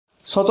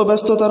শত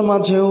ব্যস্ততার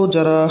মাঝেও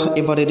যারা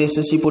এবারের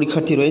এসএসসি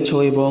পরীক্ষার্থী রয়েছে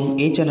এবং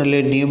এই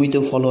চ্যানেলের নিয়মিত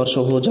ফলোয়ার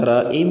সহ যারা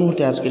এই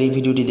মুহূর্তে আজকের এই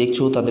ভিডিওটি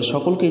দেখছো তাদের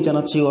সকলকেই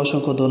জানাচ্ছি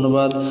অসংখ্য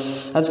ধন্যবাদ।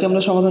 আজকে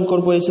আমরা সমাধান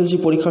করব এসএসসি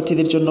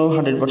পরীক্ষার্থীদের জন্য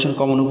 100%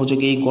 কমন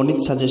উপযোগী গণিত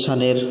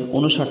সাজেশনের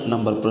 59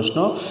 নম্বর প্রশ্ন।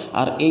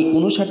 আর এই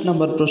 59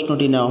 নম্বর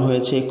প্রশ্নটি নেওয়া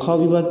হয়েছে খ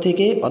বিভাগ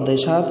থেকে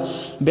অধ্যায় 7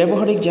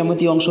 ব্যবহারিক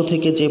জ্যামিতি অংশ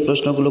থেকে, যে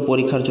প্রশ্নগুলো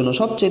পরীক্ষার জন্য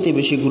সবচেয়ে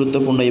বেশি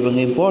গুরুত্বপূর্ণ এবং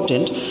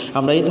ইম্পর্টেন্ট।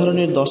 আমরা এই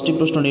ধরনের 10টি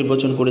প্রশ্ন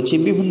নির্বাচন করেছি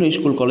বিভিন্ন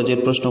স্কুল কলেজের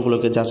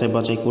প্রশ্নগুলোকে যাচাই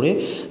বাছাই করে,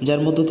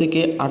 যার মধ্য থেকে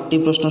 8টি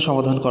প্রশ্ন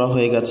সমাধান করা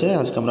হয়ে গেছে।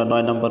 আজকে আমরা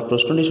 9 নম্বর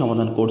প্রশ্নটি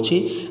সমাধান করছি,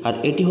 আর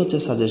এটি হচ্ছে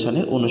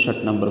সাজেশনের 59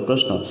 নম্বর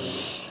প্রশ্ন।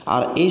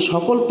 আর এই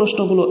সকল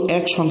প্রশ্নগুলো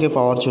একসঙ্গে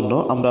পাওয়ার জন্য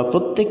আমরা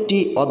প্রত্যেকটি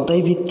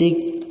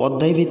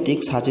অধ্যায়ভিত্তিক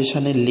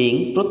সাজেশনের লিঙ্ক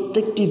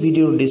প্রত্যেকটি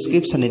ভিডিওর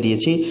ডিসক্রিপশানে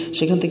দিয়েছি,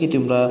 সেখান থেকে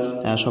তোমরা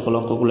সকল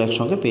অঙ্কগুলো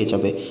একসঙ্গে পেয়ে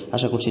যাবে,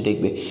 আশা করছি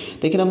দেখবে।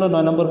 তো এখানে আমরা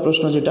 9 নম্বর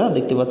প্রশ্ন যেটা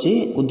দেখতে পাচ্ছি,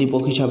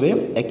 উদ্দীপক হিসাবে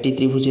একটি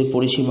ত্রিভুজের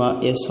পরিসীমা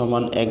এস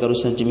সমান 11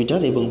 সেন্টিমিটার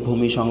এবং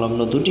ভূমি সংলগ্ন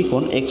দুটি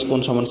কোণ এক্স কোণ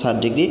সমান 60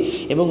 ডিগ্রি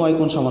এবং ওয়াই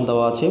কোণ সমান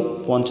দেওয়া আছে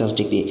 50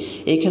 ডিগ্রি।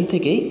 এইখান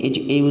থেকেই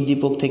এই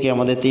উদ্দীপক থেকে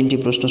আমাদের 3টি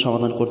প্রশ্ন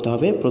সমাধান করতে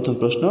হবে। প্রথম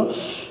প্রশ্ন,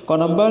 ক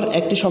নম্বর,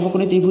 একটি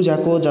সমকোণী ত্রিভুজ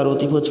আঁকো যার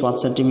অতিভুজ 5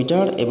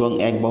 সেন্টিমিটার এবং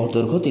এক বাহুর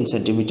দৈর্ঘ্য 3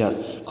 সেন্টিমিটার।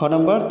 খ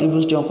নম্বর,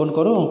 ত্রিভুজটি অঙ্কন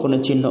করো,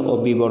 অঙ্কনের চিহ্ন ও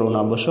বিবরণ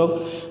আবশ্যক।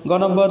 গ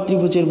নম্বর,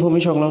 ত্রিভুজের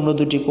ভূমি সংলগ্ন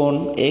দুটি কোণ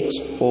এক্স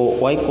ও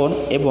ওয়াই কোণ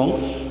এবং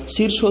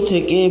শীর্ষ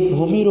থেকে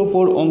ভূমির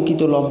ওপর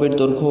অঙ্কিত লম্বের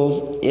দৈর্ঘ্য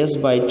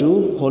s/2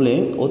 হলে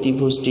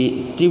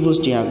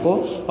ত্রিভুজটি আঁকো,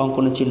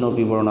 অঙ্কনের চিহ্ন ও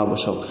বিবরণ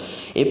আবশ্যক।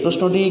 এই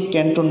প্রশ্নটি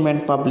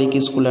cantonment public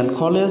school and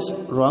college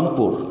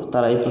Rangpur,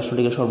 তারা এই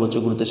প্রশ্নটিকে সর্বোচ্চ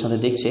গুরুত্বের সাথে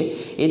দেখছে।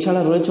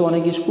 এছাড়া রয়েছে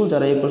অনেক স্কুল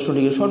যারা এই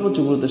প্রশ্নটিকে সর্বোচ্চ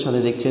গুরুত্বের সাথে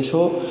দেখছে। সো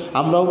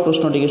আমরাও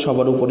প্রশ্নটিকে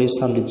সবার উপরে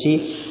স্থান দিচ্ছি।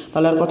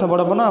 তাহলে আর কথা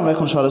বাড়াবো না, আমরা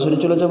এখন সরাসরি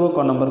চলে যাব ক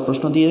নম্বর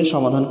প্রশ্ন দিয়ে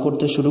সমাধান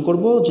করতে শুরু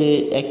করব। যে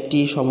একটি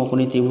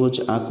সমকোণী ত্রিভুজ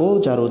আঁকো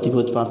যার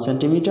অতিভুজ 5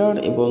 সেন্টিমিটার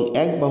এবং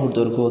এক বাহুর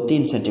দৈর্ঘ্য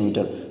 3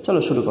 সেন্টিমিটার। চলো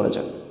শুরু করা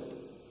যাক।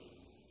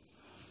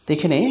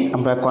 এখানে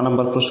আমরা ক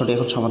নম্বর প্রশ্নটি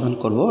এখন সমাধান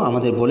করব।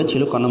 আমাদের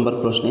বলেছিল ক নম্বর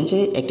প্রশ্নে যে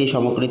একটি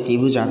সমকোণী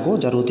ত্রিভুজ আঁকো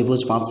যার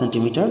অতিভুজ 5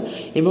 সেন্টিমিটার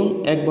এবং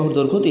এক বাহুর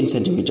দৈর্ঘ্য 3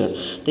 সেন্টিমিটার।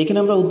 তো এখানে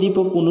আমরা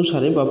উদ্দীপক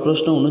অনুসারে বা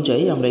প্রশ্ন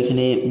অনুযায়ী আমরা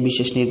এখানে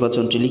বিশেষ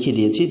নির্বাচনটি লিখে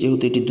দিয়েছি,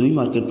 যেহেতু এটি 2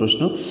 মার্কের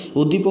প্রশ্ন।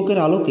 উদ্দীপকের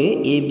আলোকে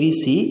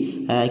ABC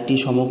একটি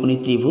সমকোণী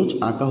ত্রিভুজ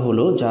আঁকা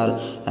হলো যার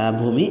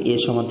ভূমি a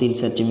সমান 3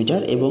 সেন্টিমিটার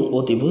এবং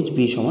অতিভুজ b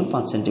সমান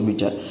 5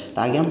 সেন্টিমিটার। তা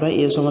আগে আমরা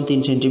a সমান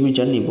 3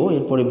 সেন্টিমিটার নিব,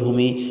 এরপরে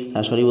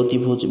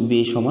অতিভুজ b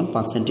সমান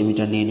 5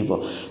 সেন্টিমিটার নিয়ে নিব।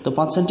 তো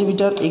 5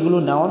 সেন্টিমিটার এগুলো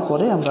নেওয়ার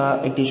পরে আমরা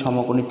একটি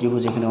সমকোণী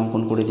ত্রিভুজ এখানে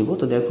অঙ্কন করে দিব।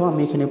 তো দেখো আমি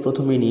এখানে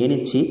প্রথমে নিয়ে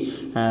নিচ্ছি,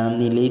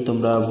 নিলেই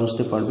তোমরা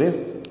বুঝতে পারবে।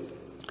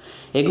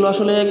 এগুলো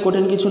আসলে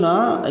কঠিন কিছু না,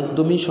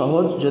 একদমই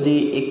সহজ। যদি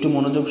একটু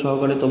মনোযোগ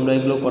সহকারে তোমরা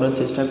এগুলো করার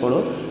চেষ্টা করো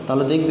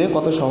তাহলে দেখবে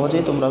কত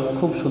সহজেই তোমরা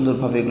খুব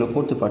সুন্দরভাবে এগুলো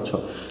করতে পারছো।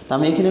 তো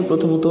আমি এখানে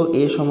প্রথমত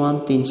a সমান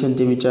 3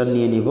 সেন্টিমিটার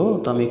নিয়ে নিব।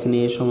 তো আমি এখানে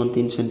a সমান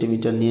 3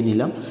 সেন্টিমিটার নিয়ে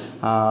নিলাম,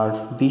 আর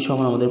b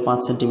সমান আমাদের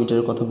 5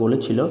 সেন্টিমিটারের কথা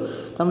বলেছিল।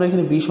 তো আমরা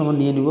এখানে b সমান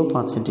নিয়ে নিব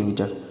 5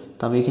 সেন্টিমিটার।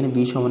 তো আমি এখানে b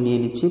সমান নিয়ে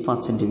নিচ্ছি 5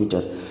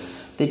 সেন্টিমিটার।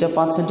 তো এটা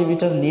 5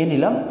 সেন্টিমিটার নিয়ে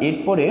নিলাম।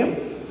 এরপরে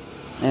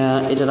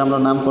এটার আমরা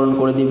নামকরণ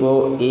করে দিব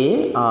a,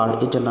 আর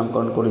এটার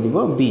নামকরণ করে দিব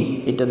b।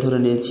 এটা ধরে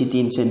নিয়েছি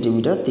 3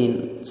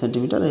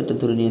 সেন্টিমিটার, এটা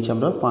ধরে নিয়েছি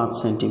আমরা 5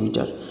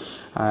 সেন্টিমিটার।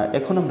 আর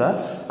এখন আমরা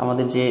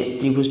আমাদের যে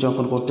ত্রিভুজটি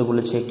অঙ্কন করতে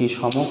বলেছে, একটি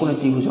সমকোণী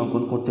ত্রিভুজ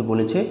অঙ্কন করতে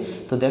বলেছে।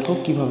 তো দেখো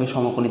কিভাবে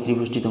সমকোণী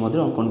ত্রিভুজটি তোমাদের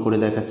অঙ্কন করে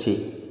দেখাচ্ছি।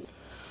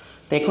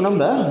 তো এখন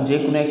আমরা যে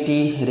কোনো একটি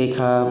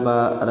রেখা বা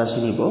রাশি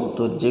নিব।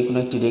 তো যে কোনো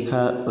একটি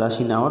রেখা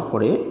রাশি নেওয়ার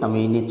পরে আমি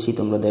নিচ্ছি,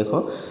 তোমরা দেখো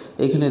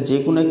এখানে যে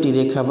কোনো একটি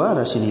রেখা বা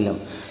রাশি নিলাম।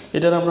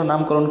 এটার আমরা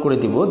নামকরণ করে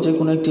দিব যে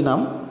কোনো একটি নাম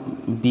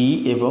বি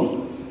এবং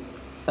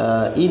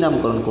ই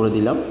নামকরণ করে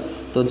দিলাম।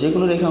 তো যে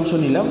কোনো রেখাংশ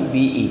নিলাম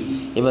বিই।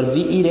 এবার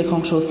বিই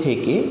রেখাংশ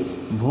থেকে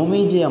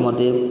ভূমি যে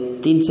আমাদের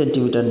 3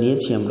 সেন্টিমিটার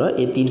নিয়েছি আমরা,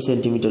 এই 3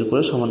 সেন্টিমিটার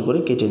করে সমান করে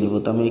কেটে নিব।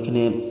 তো আমি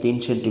এখানে 3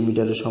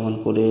 সেন্টিমিটারের সমান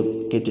করে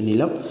কেটে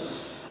নিলাম,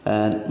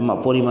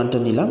 পরিমাণটা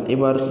নিলাম।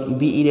 এবার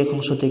বিই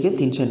রেখাংশ থেকে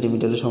 3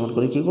 সেন্টিমিটারের সমান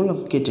করে কী করলাম,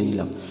 কেটে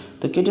নিলাম।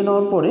 তো কেটে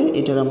নেওয়ার পরে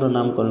এটার আমরা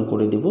নামকরণ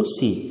করে দেব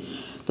সি।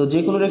 তো যে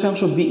কোনো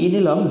রেখাংশ বিই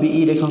নিলাম,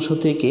 বিই রেখাংশ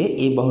থেকে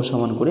এই বাহু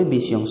সমান করে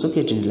বিসি অংশ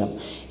কেটে নিলাম।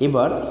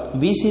 এবার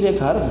বিসি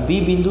রেখার বি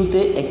বিন্দুতে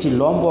একটি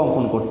লম্ব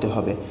অঙ্কন করতে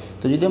হবে।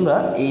 তো যদি আমরা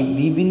এই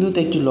বি বিন্দুতে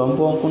একটি লম্ব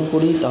অঙ্কন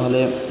করি তাহলে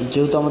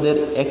যেহেতু আমাদের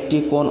একটি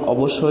কোণ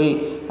অবশ্যই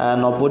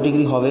 90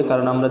 ডিগ্রি হবে,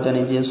 কারণ আমরা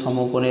জানি যে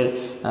সমকোণের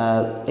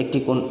একটি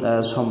কোণ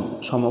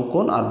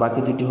সমকোণ আর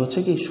বাকি দুটি হচ্ছে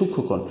কি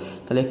সূক্ষ্মকোণ।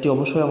 তাহলে একটি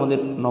অবশ্যই আমাদের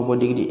 90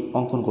 ডিগ্রি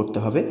অঙ্কন করতে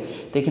হবে।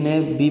 তো এখানে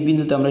বি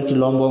বিন্দুতে আমরা একটি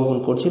লম্ব অঙ্কন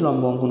করছি।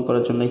 লম্ব অঙ্কন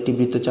করার জন্য একটি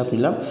বৃত্তচাপ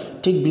নিলাম।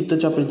 ঠিক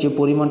বৃত্তচাপের যে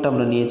পরিমাণটা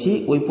আমরা নিয়েছি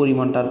ওই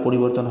পরিমাণটা আর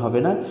পরিবর্তন হবে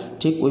না,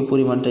 ঠিক ওই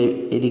পরিমাণটা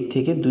এদিক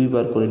থেকে 2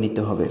 বার করে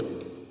নিতে হবে।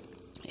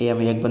 এই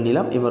আমি একবার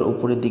নিলাম, এবার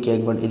উপরের দিকে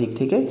একবার এদিক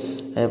থেকে,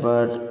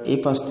 এবার এই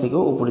পাশ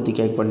থেকেও উপরের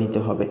দিকে একবার নিতে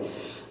হবে।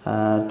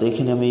 তো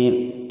এখানে আমি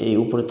এই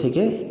উপরে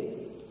থেকে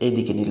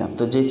এইদিকে নিলাম।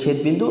 তো যে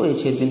ছেদবিন্দু, এই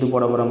ছেদবিন্দু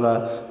বরাবর আমরা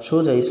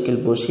সোজা স্কেল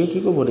বসিয়ে কী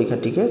করবো,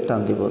 রেখাটিকে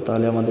টান দেব।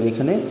 তাহলে আমাদের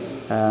এখানে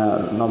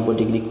 90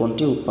 ডিগ্রি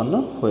কোণটি উৎপন্ন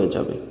হয়ে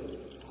যাবে।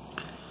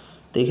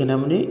 তো এখানে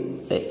আমি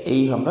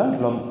এই আমরা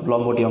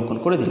লম্বটি অঙ্কন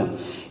করে দিলাম,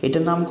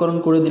 এটার নামকরণ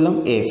করে দিলাম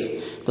এফ।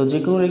 তো যে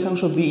কোনো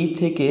রেখাংশ বি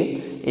থেকে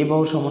এ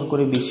বাহু সমান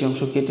করে বিসি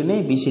অংশ কেটে নেই,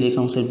 বিসি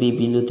রেখাংশের বি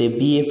বিন্দুতে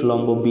বিএফ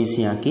লম্ব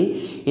বিসি আঁকি।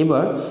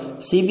 এবার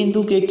সি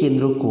বিন্দুকে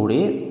কেন্দ্র করে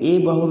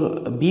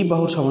বি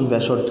বাহুর সমান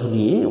ব্যাসার্ধ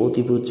নিয়ে,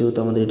 অতিভুজ যেহেতু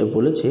আমাদের এটা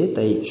বলেছে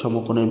তাই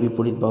সমকোণের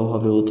বিপরীত বাহু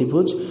হবে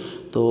অতিভুজ।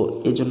 তো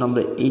এই জন্য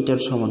আমরা এইটার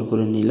সমান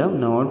করে নিলাম,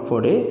 নেওয়ার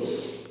পরে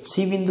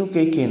সি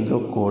বিন্দুকে কেন্দ্র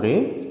করে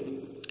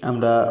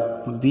আমরা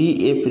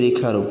বিএফ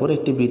রেখার উপর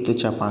একটি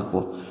বৃত্তচাপ আঁকবো।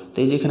 তো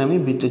এই যেখানে আমি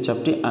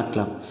বৃত্তচাপটি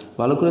আঁকলাম,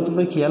 ভালো করে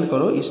তোমরা খেয়াল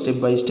করো, স্টেপ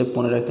বাই স্টেপ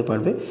মনে রাখতে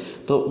পারবে।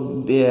 তো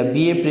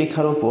বিএফ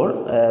রেখার উপর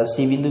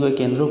সি বিন্দুকে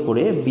কেন্দ্র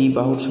করে বি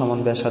বাহুর সমান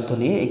ব্যাসার্ধ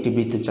নিয়ে একটি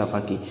বৃত্তচাপ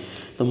আঁকি।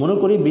 তো মনে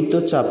করি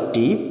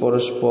বৃত্তচাপটি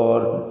পরস্পর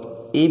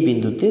এ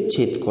বিন্দুতে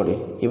ছেদ করে।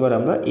 এবার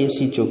আমরা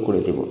এসি যোগ করে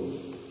দেব।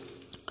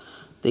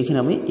 তো এখানে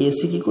আমি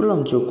এসি কী করলাম,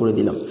 যোগ করে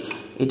দিলাম,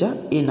 এটা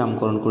এ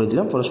নামকরণ করে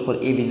দিলাম, পরস্পর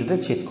এ বিন্দুতে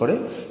ছেদ করে।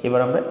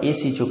 এবার আমরা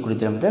এসি যোগ করে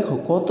দিলাম। দেখো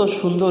কত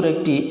সুন্দর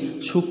একটি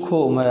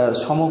সূক্ষ্ম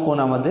সমকোণ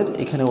আমাদের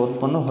এখানে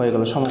উৎপন্ন হয়ে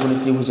গেল, সমকোণী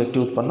ত্রিভুজ একটি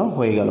উৎপন্ন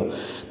হয়ে গেল।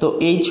 তো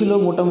এই ছিল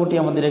মোটামুটি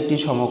আমাদের একটি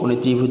সমকোণী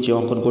ত্রিভুজ যে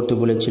অঙ্কন করতে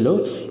বলেছিল।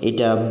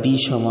 এটা বি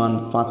সমান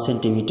 5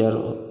 সেন্টিমিটার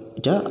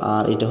এটা,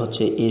 আর এটা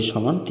হচ্ছে এ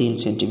সমান 3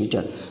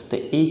 সেন্টিমিটার। তো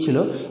এই ছিল,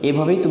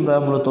 এভাবেই তোমরা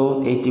মূলত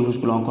এই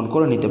ত্রিভুজগুলো অঙ্কন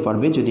করে নিতে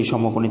পারবে যদি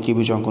সমকোণী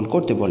ত্রিভুজ অঙ্কন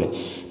করতে বলে।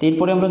 তো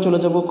এরপরে আমরা চলে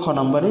যাব খ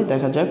নম্বরে,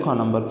 দেখা যাক খ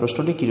নম্বর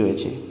প্রশ্নটি কী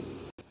রয়েছে।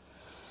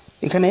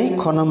 এখানে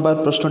খ নম্বর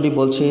প্রশ্নটি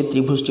বলছে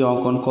ত্রিভুজটি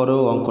অঙ্কন করো,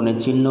 অঙ্কনের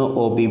চিহ্ন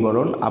ও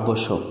বিবরণ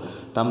আবশ্যক।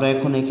 তো আমরা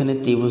এখন এখানে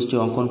ত্রিভুজটি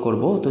অঙ্কন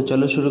করব। তো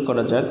চলো শুরু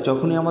করা যাক।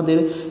 যখনই আমাদের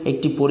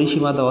একটি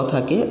পরিসীমা দেওয়া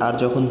থাকে আর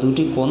যখন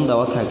দুটি কোণ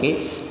দেওয়া থাকে,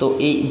 তো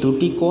এই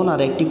দুটি কোণ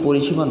আর একটি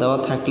পরিসীমা দেওয়া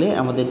থাকলে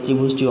আমাদের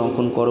ত্রিভুজটি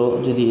অঙ্কন করো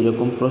যদি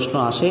এরকম প্রশ্ন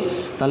আসে,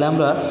 তাহলে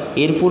আমরা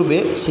এর পূর্বে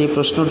সেই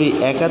প্রশ্নটি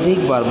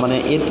একাধিকবার, মানে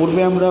এর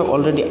পূর্বে আমরা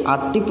অলরেডি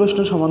 8টি প্রশ্ন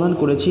সমাধান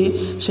করেছি,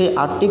 সেই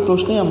 8টি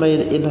প্রশ্নেই আমরা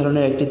এ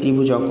ধরনের একটি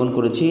ত্রিভুজ অঙ্কন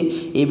করেছি।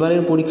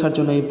 এবারের পরীক্ষার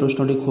জন্য এই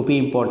প্রশ্নটি খুবই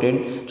ইম্পর্টেন্ট,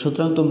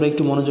 সুতরাং তোমরা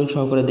একটু মনোযোগ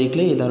সহকারে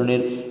দেখলে এই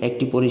ধরনের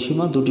একটি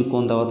পরিসীমা দুটি কোণ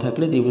দেওয়া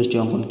থাকলে ত্রিভুজটি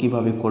অঙ্কন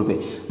কিভাবে করবে,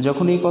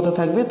 যখন এই কথা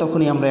থাকবে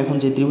তখনই আমরা এখন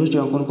যে ত্রিভুজটি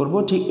অঙ্কন করব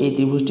ঠিক এই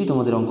ত্রিভুজটি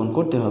তোমাদের অঙ্কন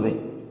করতে হবে।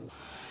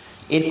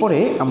 এরপরে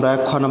আমরা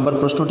খ নম্বর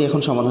প্রশ্নটি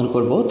এখন সমাধান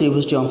করব।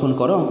 ত্রিভুজটি অঙ্কন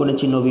করো, অঙ্কনের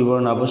চিহ্ন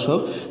বিবরণ আবশ্যক।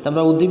 তো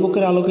আমরা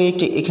উদ্দীপকের আলোকে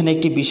এখানে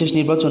একটি বিশেষ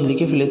নির্বাচন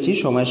লিখে ফেলেছি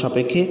সময়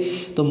সাপেক্ষে।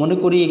 তো মনে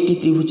করি একটি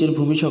ত্রিভুজের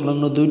ভূমি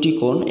সংলগ্ন দুইটি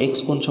কোণ, এক্স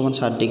কোণ সমান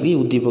 60 ডিগ্রি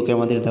উদ্দীপকে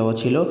আমাদের দেওয়া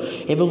ছিল,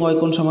 এবং ওয়াই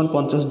কোণ সমান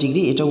 50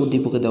 ডিগ্রি এটাও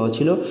উদ্দীপকে দেওয়া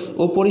ছিল,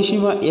 ও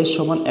পরিসীমা এস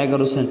সমান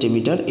 11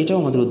 সেন্টিমিটার এটাও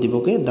আমাদের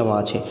উদ্দীপকে দেওয়া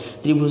আছে।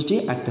 ত্রিভুজটি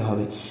আঁকতে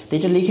হবে। তো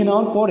এটা লিখে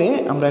নেওয়ার পরে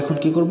আমরা এখন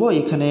কি করব,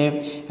 এখানে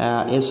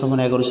এস সমান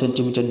 11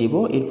 সেন্টিমিটার নিব,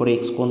 এরপরে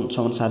এক্স কোণ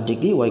সমান 60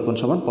 ডিগ্রি, ওয়াই কোণ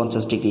সমান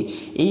 50 ডিগ্রি,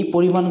 এই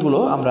পরিমাণগুলো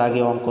আমরা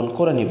আগে অঙ্কন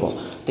করে নিব।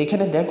 তো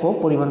এখানে দেখো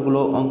পরিমাণগুলো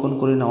অঙ্কন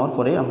করে নেওয়ার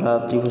পরে আমরা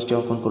ত্রিভুজটি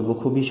অঙ্কন করব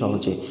খুবই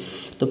সহজে।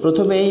 তো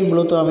প্রথমেই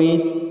মূলত আমি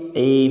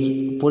এই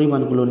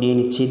পরিমাণগুলো নিয়ে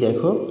নিচ্ছি।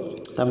 দেখো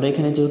তো আমরা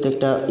এখানে যেহেতু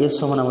একটা এস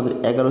সমান আমাদের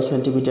 11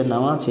 সেন্টিমিটার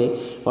নেওয়া আছে,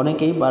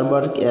 অনেকেই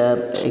বারবার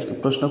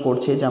প্রশ্ন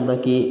করছে যে আমরা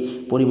কি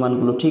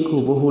পরিমাণগুলো ঠিক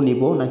হুবহু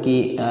নিব নাকি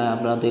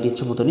আপনাদের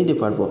ইচ্ছে মতো নিতে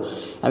পারবো।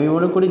 আমি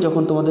মনে করি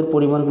যখন তোমাদের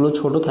পরিমাণগুলো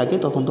ছোট থাকে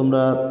তখন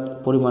তোমরা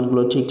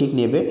পরিমাণগুলো ঠিক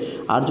নেবে,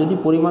 আর যদি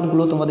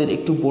পরিমাণগুলো তোমাদের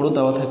একটু বড়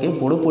দেওয়া থাকে,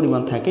 বড়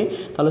পরিমাণ থাকে,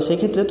 তাহলে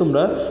সেক্ষেত্রে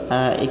তোমরা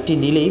একটি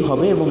নিলেই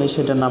হবে এবং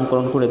সেটার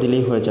নামকরণ করে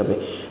দিলেই হয়ে যাবে।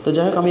 তো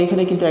যাই হোক আমি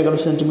এখানে কিন্তু 11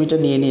 সেন্টিমিটার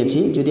নিয়ে নিয়েছি।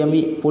 যদি আমি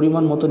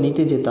পরিমাণ মতো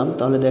নিতে যেতাম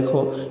তাহলে দেখো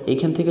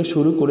এখান থেকে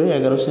শুরু করে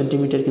 11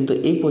 সেন্টিমিটার কিন্তু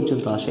এই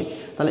পর্যন্ত আসে,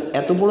 তাহলে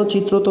এত বড়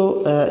চিত্র তো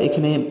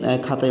এখানে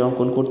খাতায়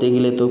অঙ্কন করতে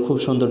গেলে তো খুব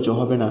সৌন্দর্য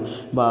হবে না,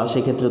 বা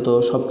সেক্ষেত্রে তো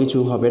সব কিছু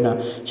হবে না।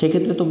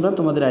 সেক্ষেত্রে তোমরা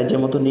তোমাদের আইডিয়া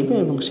মতো নিবে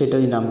এবং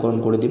সেটারই নামকরণ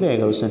করে দিবে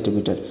 11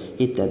 সেন্টিমিটার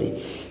ইত্যাদি।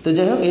 তো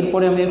যাই হোক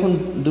এরপরে আমি এখন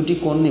দুটি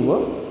কোণ নিব,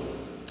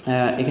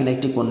 এখানে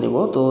একটি কোণ নেব,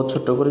 তো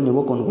ছোট্ট করে নেব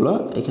কোণগুলো,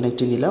 এখানে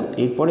একটি নিলাম।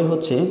 এরপরে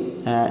হচ্ছে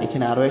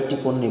এখানে আরও একটি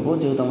কোণ নেব,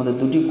 যেহেতু আমাদের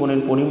দুটি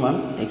কোণের পরিমাণ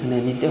এখানে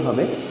নিতে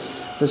হবে,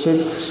 তো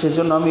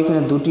সেজন্য আমি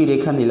এখানে দুটি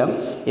রেখা নিলাম।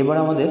 এবার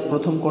আমাদের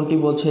প্রথম কোণটি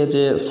বলছে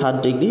যে 60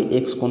 ডিগ্রি,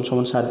 এক্স কোণ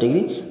সমান 60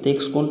 ডিগ্রি। তো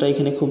এক্স কোণটা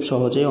এখানে খুব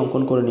সহজেই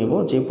অঙ্কন করে নেব,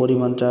 যে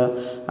পরিমাণটা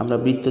আমরা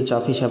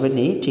বৃত্তচাপ হিসাবে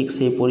নিই ঠিক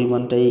সেই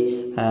পরিমাণটাই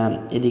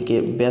এদিকে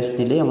ব্যাস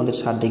নিলে আমাদের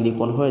 60 ডিগ্রি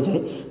কোণ হয়ে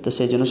যায়। তো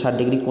সেই জন্য 60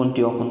 ডিগ্রি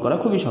কোণটি অঙ্কন করা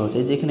খুবই সহজ।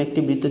 এই যে এখানে একটি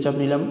বৃত্তচাপ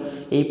নিলাম,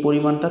 এই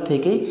পরিমাণটা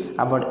থেকেই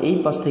আবার এই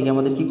পাশ থেকে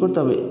আমাদের কি করতে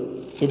হবে,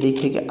 এদিক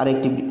থেকে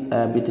আরেকটি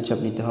বৃত্তচাপ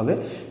নিতে হবে,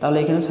 তাহলে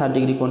এখানে 60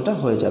 ডিগ্রি কোণটা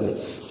হয়ে যাবে।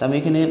 তো আমি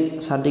এখানে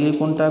 60 ডিগ্রি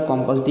কোণটা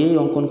কম্পাস দিয়েই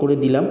অঙ্কন করে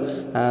দিলাম।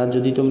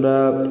 যদি তোমরা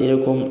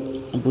এরকম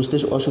বুঝতে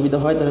অসুবিধা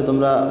হয় তাহলে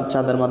তোমরা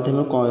চাঁদার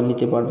মাধ্যমেও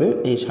নিতে পারবে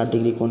এই 60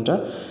 ডিগ্রি কোণটা।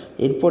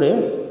 এরপরে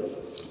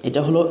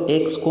এটা হলো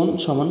এক্স কোণ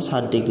সমান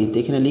 60 ডিগ্রি, তো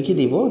এখানে লিখে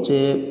দিব যে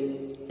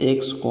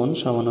এক্স কোণ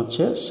সমান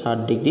হচ্ছে 60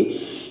 ডিগ্রি।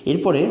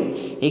 এরপরে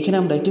এখানে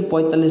আমরা একটি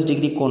 45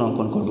 ডিগ্রি কোণ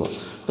অঙ্কন করব।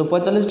 তো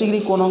 45 ডিগ্রি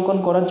কোণ অঙ্কন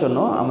করার জন্য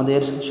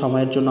আমাদের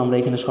সময়ের জন্য আমরা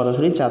এখানে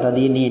সরাসরি চাঁদা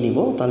দিয়ে নিয়ে নিব।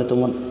 তাহলে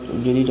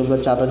যদি তোমরা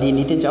চাঁদা দিয়ে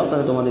নিতে চাও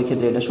তাহলে তোমাদের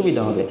ক্ষেত্রে এটা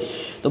সুবিধা হবে।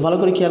 তো ভালো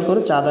করে খেয়াল করো,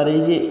 চাঁদার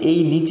এই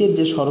নিচের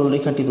যে সরল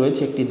রেখাটি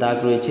রয়েছে, একটি দাগ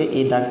রয়েছে,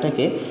 এই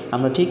দাগটাকে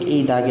আমরা ঠিক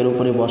এই দাগের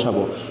উপরে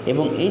বসাবো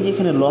এবং এই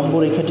যেখানে লম্ব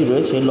রেখাটি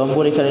রয়েছে, লম্ব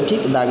রেখাটা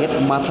ঠিক দাগের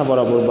মাথা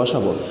বরাবর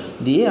বসাবো।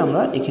 দিয়ে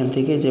আমরা এখান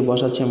থেকে যে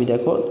বসাচ্ছি আমি,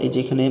 দেখো এই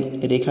যেখানে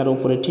রেখার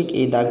উপরে ঠিক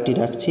এই দাগটি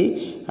রাখছি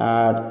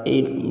আর এই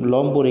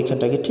লম্ব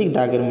রেখাটাকে ঠিক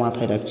দাগের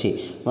মাথায় রাখছি।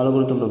 ভালো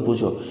করে তোমরা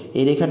বুঝো,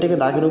 এই রেখাটাকে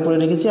দাগের উপরে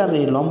রেখেছি আর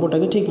এই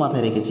লম্বটাকে ঠিক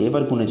মাথায় রেখেছি।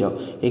 এবার গুনে যাও,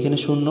 এখানে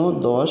 0,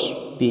 10,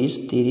 20,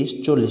 30,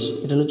 40,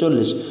 এটা হলো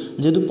 40।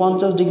 যেহেতু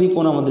 50 ডিগ্রি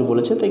কোণ আমাদের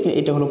বলেছে তাই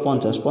এটা হলো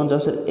 50।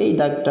 50-এর এই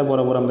দাগটা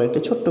বরাবর আমরা একটা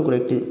ছোট্ট করে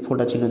একটি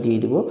ফোঁটা চিহ্ন দিয়ে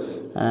দেবো,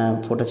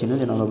 ফোঁটা চিহ্ন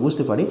যেন আমরা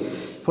বুঝতে পারি।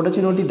 ফোঁটা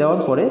চিহ্নটি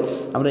দেওয়ার পরে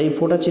আমরা এই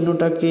ফোঁটা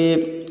চিহ্নটাকে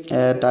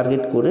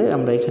টার্গেট করে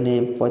আমরা এখানে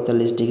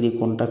 45 ডিগ্রি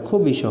কোণটা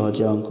খুবই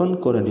সহজে অঙ্কন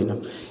করে নিলাম।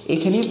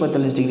 এখানেই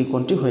 45 ডিগ্রি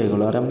কোণটি হয়ে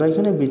গেল। আর আমরা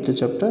এখানে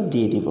বৃত্তচাপটা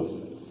দিয়ে দিব,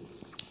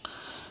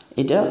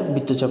 এটা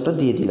বৃত্তচাপটা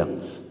দিয়ে দিলাম।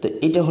 তো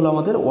এটা হলো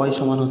আমাদের ওয়াই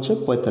সমান হচ্ছে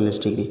 45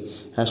 ডিগ্রি,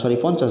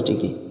 50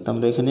 ডিগ্রি। তো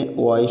আমরা এখানে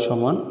ওয়াই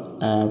সমান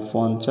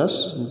 50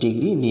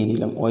 ডিগ্রি নিয়ে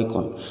নিলাম ওয়াই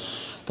কোণ।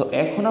 তো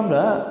এখন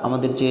আমরা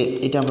আমাদের যে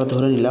এটা আমরা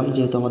ধরে নিলাম,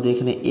 যেহেতু আমাদের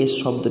এখানে এস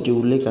শব্দটি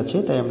উল্লেখ আছে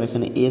তাই আমরা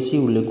এখানে এসই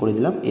উল্লেখ করে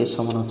দিলাম। এস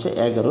সমান হচ্ছে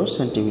 11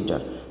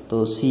 সেন্টিমিটার। তো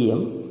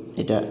সিএম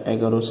এটা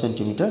 11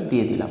 সেন্টিমিটার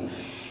দিয়ে দিলাম।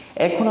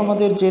 এখন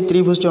আমাদের যে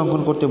ত্রিভুজটি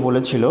অঙ্কন করতে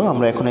বলেছিল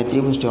আমরা এখন এই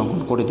ত্রিভুজটি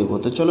অঙ্কন করে দেব।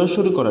 তো চলো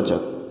শুরু করা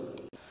যাক।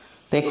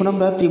 তো এখন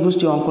আমরা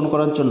ত্রিভুজটি অঙ্কন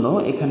করার জন্য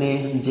এখানে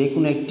যে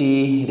কোনো একটি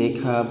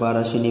রেখা বা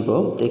রাশি নিব।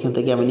 তো এখান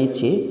থেকে আমি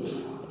নিচ্ছি,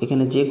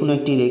 এখানে যে কোনো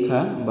একটি রেখা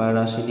বা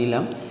রাশি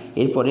নিলাম।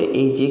 এরপরে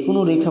এই যে কোনো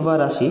রেখা বা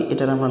রাশি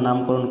এটার আমরা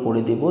নামকরণ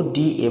করে দেব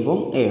ডি এবং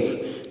এফ।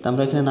 তো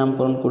আমরা এখানে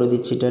নামকরণ করে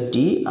দিচ্ছি এটা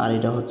ডি আর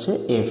এটা হচ্ছে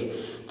এফ।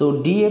 তো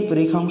ডিএফ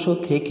রেখাংশ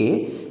থেকে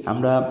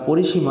আমরা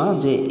পরিসীমা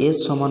যে এস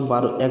সমান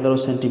 11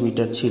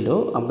 সেন্টিমিটার ছিল,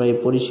 আমরা এই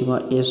পরিসীমা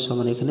এস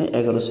সমান এখানে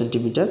 11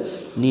 সেন্টিমিটার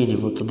নিয়ে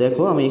নিব। তো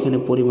দেখো আমি এখানে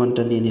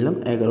পরিমাণটা নিয়ে নিলাম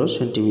 11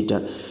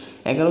 সেন্টিমিটার।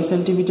 11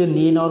 সেন্টিমিটার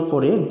নিয়ে নেওয়ার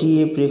পরে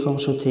ডিএফ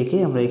রেখাংশ থেকে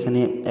আমরা এখানে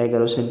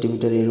 11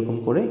 সেন্টিমিটার এরকম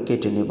করে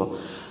কেটে নেব।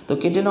 তো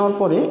কেটে নেওয়ার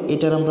পরে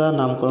এটার আমরা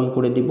নামকরণ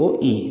করে দিব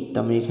ই। তো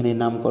আমি এখানে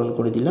নামকরণ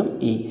করে দিলাম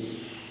ই।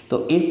 তো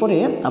এরপরে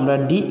আমরা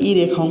ডিই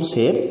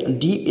রেখাংশের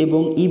ডি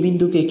এবং ই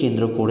বিন্দুকে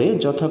কেন্দ্র করে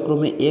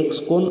যথাক্রমে এক্স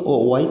কোণ ও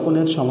ওয়াই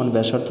কোণের সমান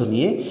ব্যাসার্ধ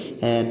নিয়ে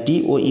ডি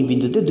ও ই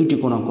বিন্দুতে দুটি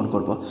কোণ অঙ্কন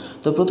করব।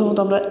 তো প্রথমত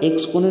আমরা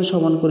এক্স কোণের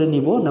সমান করে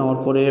নিব। নেওয়ার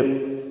পরে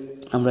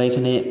আমরা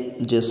এখানে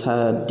যে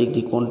 60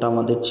 ডিগ্রি কোণটা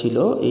আমাদের ছিল,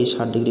 এই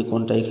 60 ডিগ্রি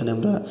কোণটা এখানে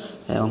আমরা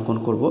অঙ্কন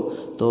করব।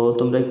 তো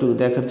তোমরা একটু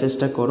দেখার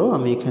চেষ্টা করো,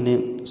 আমি এখানে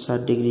 60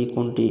 ডিগ্রি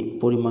কোণটি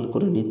পরিমাণ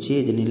করে নিচ্ছি,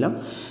 এই যে নিলাম।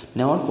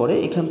 নেওয়ার পরে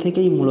এখান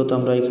থেকেই মূলত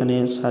আমরা এখানে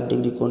 60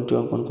 ডিগ্রি কোণটি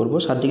অঙ্কন করব।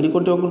 60 ডিগ্রি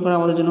কোণটি অঙ্কন করা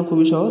আমাদের জন্য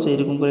খুবই সহজ।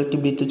 এইরকম করে একটি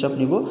বৃত্তচাপ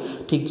নিব,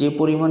 ঠিক যে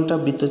পরিমাণটা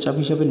বৃত্তচাপ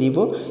হিসাবে নিব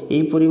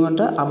এই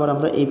পরিমাণটা আবার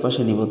আমরা এই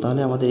পাশে নিব,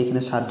 তাহলে আমাদের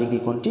এখানে 60 ডিগ্রি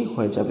কোণটি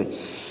হয়ে যাবে।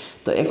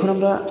 তো এখন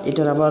আমরা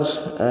এটার আবার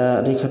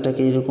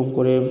রেখাটাকে এরকম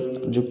করে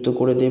যুক্ত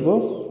করে দেব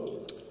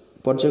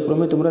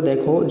পর্যায়ক্রমে। তোমরা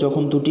দেখো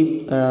যখন দুটি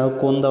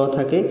কোণ দেওয়া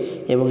থাকে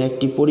এবং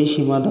একটি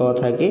পরিসীমা দেওয়া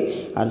থাকে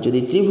আর যদি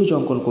ত্রিভুজ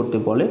অঙ্কন করতে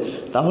বলে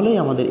তাহলেই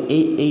আমাদের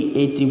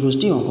এই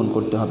ত্রিভুজটি অঙ্কন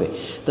করতে হবে।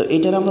 তো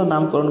এটার আমরা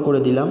নামকরণ করে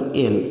দিলাম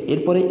এল।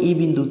 এরপরে ই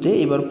বিন্দুতে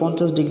এবার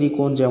 50 ডিগ্রি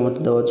কোণ যে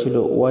আমাদের দেওয়া ছিল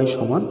ওয়াই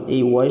সমান,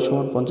 এই ওয়াই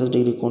সমান 50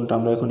 ডিগ্রি কোণটা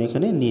আমরা এখন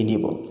এখানে নিয়ে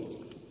নেব।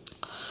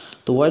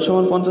 তো ওয়াই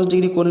সমান 50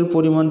 ডিগ্রি কোণের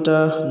পরিমাণটা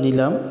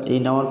নিলাম। এই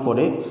নেওয়ার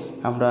পরে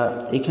আমরা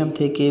এখান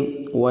থেকে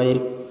ওয়াইয়ের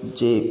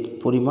যে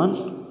পরিমাণ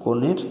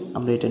কোণের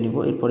আমরা এটা নিব।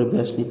 এরপরে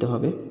ব্যাস নিতে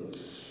হবে।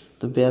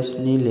 তো ব্যাস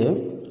নিলে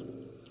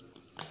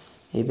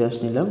এই ব্যাস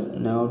নিলাম,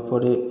 নেওয়ার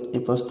পরে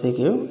এই পাশ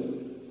থেকেও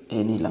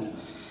এই নিলাম।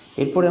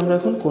 এরপরে আমরা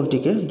এখন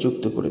কোণটিকে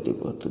যুক্ত করে দেব।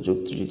 তো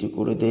যুক্ত যদি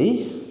করে দেই,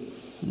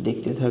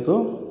 দেখতে থাকো।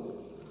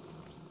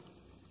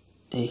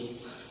 এই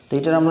তো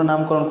এটার আমরা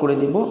নামকরণ করে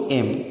দেব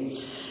এম।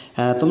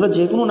 তোমরা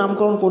যে কোনো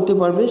নামকরণ করতে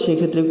পারবে,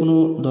 সেক্ষেত্রে কোনো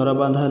ধরা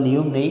বাঁধা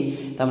নিয়ম নেই।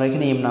 তো আমরা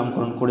এখানে এম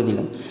নামকরণ করে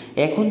দিলাম।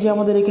 এখন যে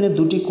আমাদের এখানে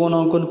দুটি কোণ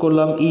অঙ্কন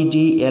করলাম,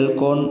 ইডি এল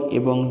কোণ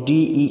এবং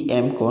ডিই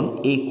এম কোণ,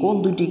 এই কোণ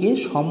দুটিকে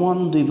সমান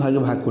দুই ভাগে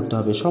ভাগ করতে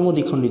হবে,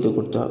 সমদ্বিখণ্ডিত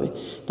করতে হবে।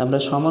 তো আমরা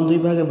সমান দুই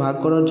ভাগে ভাগ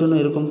করার জন্য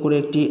এরকম করে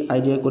একটি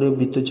আইডিয়া করে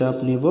বৃত্তচাপ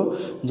নেব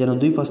যেন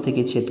দুই পাশ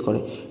থেকে ছেদ করে।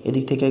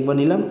 এদিক থেকে একবার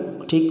নিলাম,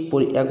 ঠিক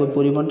একই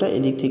পরিমাণটা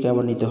এদিক থেকে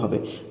আবার নিতে হবে,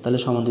 তাহলে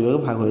সমান দুই ভাগে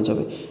ভাগ হয়ে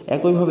যাবে।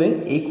 একইভাবে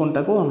এই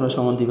কোণটাকেও আমরা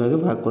সমান দুই ভাগে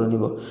ভাগ করে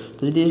নিব।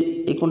 তো যদি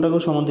এই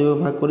কোণটাকেও সমান দুই ভাগে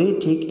ভাগ করি,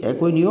 ঠিক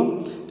একই নিয়ম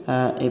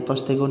এই পাশ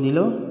থেকেও নিল।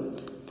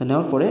 তো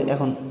নেওয়ার পরে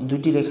এখন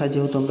দুইটি রেখা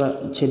যেহেতু আমরা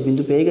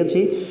ছেদবিন্দু পেয়ে গেছি,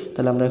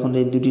 তাহলে আমরা এখন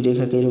এই দুটি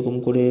রেখাকে এরকম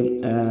করে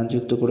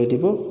যুক্ত করে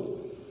দিব।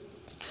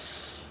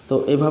 তো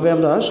এভাবে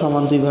আমরা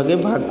সমান দুই ভাগে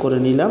ভাগ করে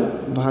নিলাম।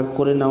 ভাগ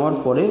করে নেওয়ার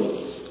পরে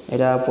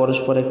এরা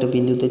পরস্পর একটা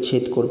বিন্দুতে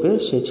ছেদ করবে,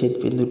 সেই ছেদ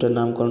বিন্দুটার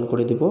নামকরণ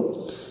করে দেব।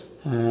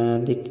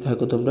 দেখতে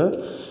থাকো তোমরা।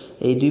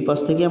 এই দুই পাশ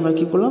থেকে আমরা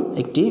কি করলাম,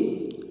 একটি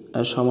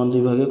সমান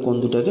দুই ভাগে কোণ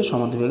দুটাকে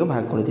সমান দুই ভাগে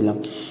ভাগ করে দিলাম।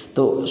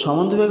 তো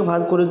সমান দুই ভাগে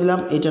ভাগ করে দিলাম,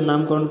 এটার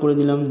নামকরণ করে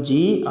দিলাম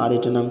জি আর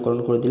এটার নামকরণ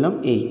করে দিলাম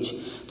এইচ।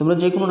 তোমরা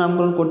যে কোনো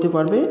নামকরণ করতে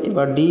পারবে।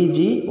 এবার ডি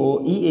জি ও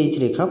ই এইচ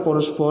রেখা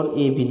পরস্পর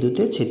এই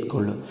বিন্দুতে ছেদ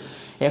করলো।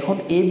 এখন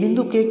এ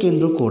বিন্দুকে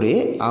কেন্দ্র করে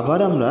আবার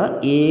আমরা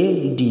এ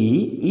ডি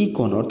ই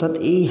কোণ অর্থাৎ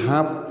এই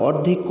হাফ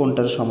অর্ধেক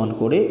কোণটার সমান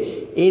করে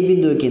এ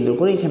বিন্দুকে কেন্দ্র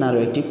করে এখানে আরও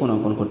একটি কোণ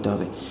অঙ্কন করতে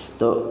হবে।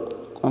 তো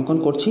অঙ্কন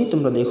করছি,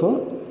 তোমরা দেখো।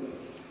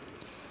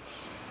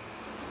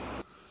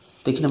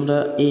 তো এখানে আমরা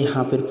এই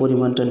হাফের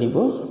পরিমাণটা নিব।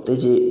 তো এই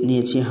যে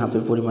নিয়েছি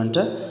হাফের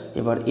পরিমাণটা।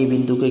 এবার এই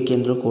বিন্দুকে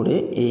কেন্দ্র করে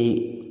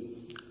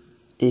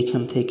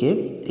এইখান থেকে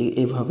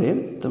এইভাবে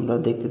তোমরা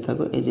দেখতে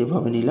থাকো, এই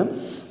যেভাবে নিলাম।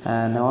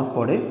 নেওয়ার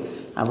পরে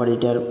আবার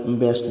এটার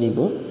ব্যাস নিব,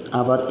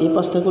 আবার এই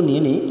পাশ থেকেও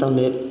নিয়ে নিই।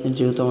 তাহলে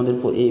যেহেতু আমাদের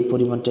এই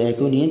পরিমাণটা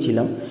একও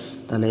নিয়েছিলাম,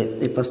 তাহলে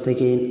এই পাশ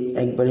থেকে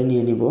একবারে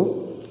নিয়ে নিব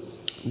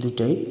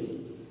দুটাই।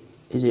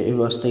 এই যে এই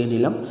পাশ থেকে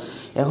নিলাম।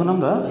 এখন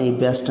আমরা এই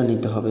ব্যাসটা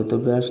নিতে হবে। তো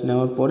ব্যাস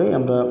নেওয়ার পরে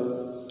আমরা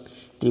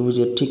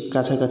ত্রিভুজের ঠিক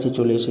কাছাকাছি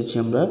চলে এসেছি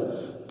আমরা।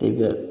 তো এই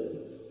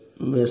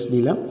ব্যাস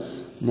নিলাম।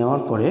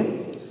 নেওয়ার পরে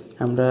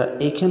আমরা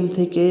এখান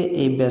থেকে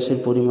এই ব্যাসের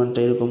পরিমাণটা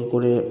এরকম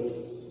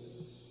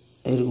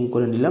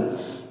করে নিলাম।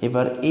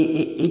 এবার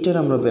এইটার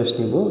আমরা ব্যাস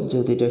নেব,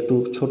 যেহেতু এটা একটু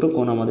ছোট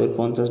কোণ, আমাদের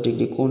 50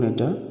 ডিগ্রি কোণ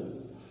এটা।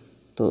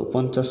 তো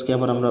 50কে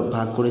আবার আমরা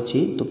ভাগ করেছি,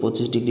 তো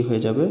 25 ডিগ্রি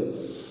হয়ে যাবে।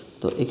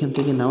 তো এখান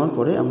থেকে নেওয়ার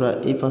পরে আমরা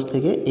এই পাশ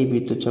থেকে এই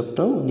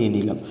বৃত্তচাপটাও নিয়ে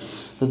নিলাম।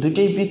 তো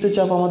দুইটাই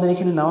বৃত্তচাপ আমাদের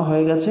এখানে নেওয়া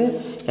হয়ে গেছে।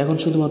 এখন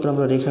শুধুমাত্র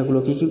আমরা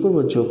রেখাগুলোকে কী করব,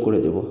 যোগ করে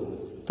দেব।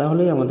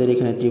 তাহলেই আমাদের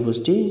এখানে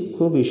ত্রিভুজটি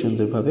খুবই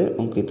সুন্দরভাবে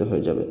অঙ্কিত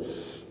হয়ে যাবে।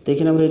 তো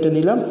এখানে আমরা এটা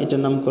নিলাম,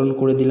 এটার নামকরণ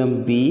করে দিলাম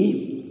বি।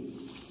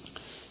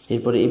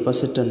 এরপরে এই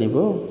পাশেরটা নেব,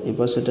 এই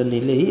পাশেরটা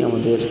নিলেই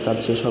আমাদের কাজ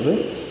শেষ হবে।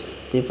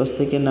 তো এই পাশ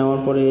থেকে নেওয়ার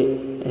পরে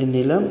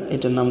নিলাম,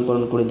 এটার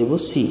নামকরণ করে দেব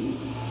সি।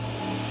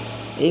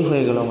 এই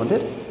হয়ে গেল আমাদের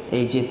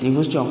এই যে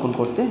ত্রিভুজটি অঙ্কন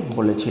করতে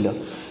বলেছিল।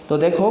 তো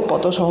দেখো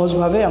কত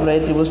সহজভাবে আমরা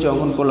এই ত্রিভুজটি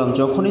অঙ্কন করলাম।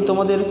 যখনই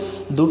তোমাদের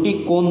দুটি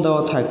কোণ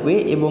দেওয়া থাকবে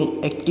এবং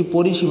একটি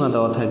পরিসীমা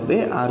দেওয়া থাকবে,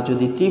 আর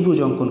যদি ত্রিভুজ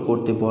অঙ্কন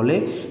করতে বলে,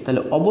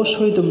 তাহলে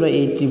অবশ্যই তোমরা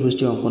এই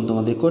ত্রিভুজটি অঙ্কন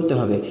তোমাদের করতে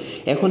হবে।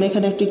 এখন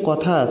এখানে একটি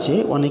কথা আছে,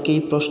 অনেকেই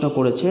প্রশ্ন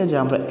করেছে যে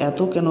আমরা এত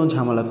কেন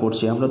ঝামেলা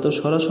করছি, আমরা তো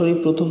সরাসরি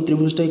প্রথম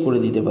ত্রিভুজটাই করে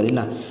দিতে পারি।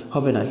 না,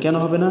 হবে না। কেন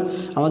হবে না?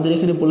 আমাদের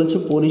এখানে বলেছে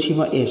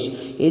পরিসীমা এস।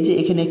 এই যে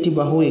এখানে একটি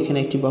বাহু, এখানে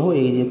একটি বাহু,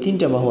 এই যে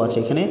 3টা বাহু আছে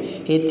এখানে,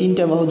 এই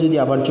 3টা বাহু যদি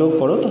আবার যোগ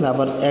করো তাহলে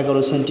আবার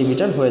 11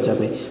 সেন্টিমিটার হয়ে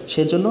যাবে।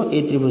 সেজন্য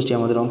এই ত্রিভুজটি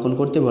আমাদের অঙ্কন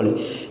করতে বলে।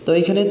 তো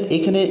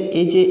এখানে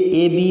এই যে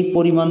এ বি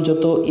পরিমাণ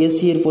যত,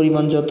 এসি এর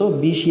পরিমাণ যত,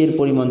 বিসি এর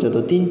পরিমাণ যত,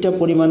 3টা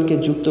পরিমাণকে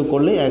যুক্ত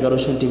করলে 11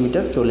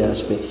 সেন্টিমিটার চলে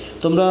আসবে।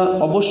 তোমরা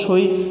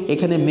অবশ্যই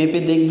এখানে মেপে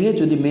দেখবে,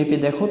 যদি মেপে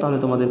দেখো তাহলে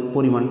তোমাদের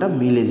পরিমাণটা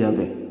মিলে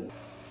যাবে।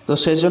 তো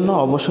সেজন্য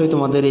অবশ্যই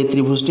তোমাদের এই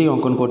ত্রিভুজটি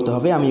অঙ্কন করতে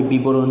হবে। আমি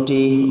বিবরণটি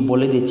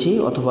বলে দিচ্ছি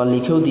অথবা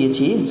লিখেও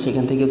দিয়েছি,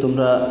 সেখান থেকে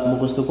তোমরা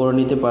মুখস্থ করে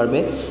নিতে পারবে।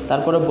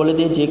 তারপরে বলে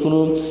দিয়ে যে কোনো,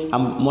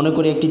 মনে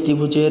করি একটি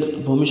ত্রিভুজের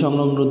ভূমি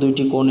সংলগ্ন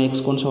দুইটি কোণ, এক্স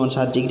কোণ সমান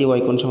 60 ডিগ্রি,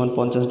 ওয়াই কোণ সমান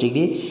 50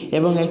 ডিগ্রি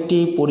এবং একটি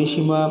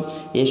পরিসীমা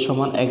এর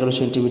সমান 11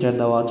 সেন্টিমিটার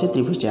দেওয়া আছে,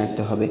 ত্রিভুজটি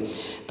আঁকতে হবে।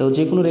 তো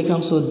যে কোনো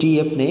রেখাংশ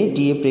ডিএফ নেই,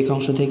 ডিএফ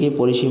রেখাংশ থেকে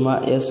পরিসীমা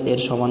এস এর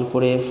সমান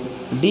করে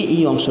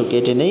ডিই অংশ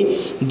কেটে নেই।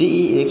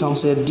 ডিই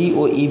রেখাংশের ডি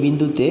ও ই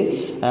বিন্দুতে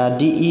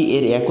ডিই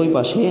এর একই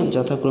পাশে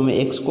যথাক্রমে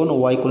এক্স কোণ ও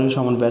ওয়াই কোণের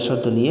সমান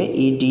ব্যাসার্ধ নিয়ে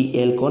ইডি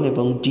এল কোণ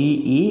এবং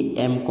ডিই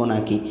এম কোণ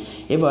আঁকি।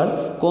 এবার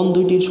কোণ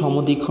দুইটির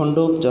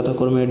সমদ্বিখণ্ডক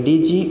যথাক্রমে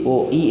ডিজি ও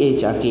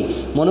ইএইচ আঁকি।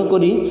 মনে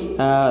করি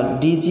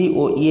ডিজি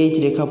ও ইএইচ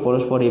রেখা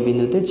পরস্পর এ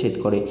বিন্দুতে ছেদ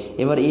করে।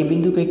 এবার এই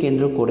বিন্দুকে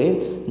কেন্দ্র করে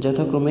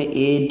যথাক্রমে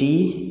এ ডি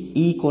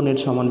ই কোণের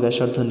সমান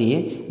ব্যাসার্ধ নিয়ে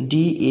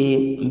ডি এ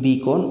বি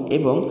কোণ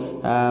এবং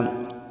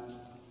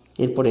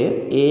এরপরে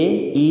এ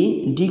ই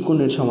ডি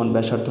কোণের সমান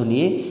ব্যাসার্ধ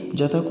নিয়ে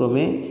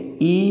যথাক্রমে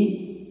ই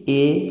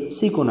এ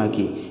সি কোণ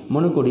আঁকি।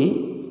 মনে করি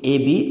A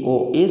B O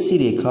A C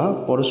রেখা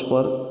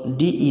পরস্পর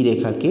ডিই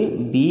রেখাকে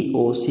বি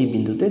ও সি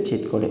বিন্দুতে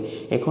ছেদ করে।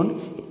 এখন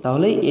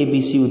তাহলেই এ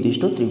বি সি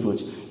উদ্দিষ্ট ত্রিভুজ।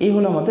 এই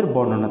হলো আমাদের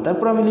বর্ণনা।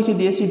 তারপর আমি লিখে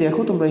দিয়েছি,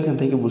 দেখো তোমরা এখান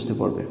থেকে বুঝতে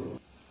পারবে।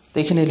 তো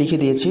এখানে লিখে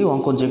দিয়েছি,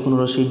 অঙ্কন যে কোনো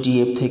রশ্মি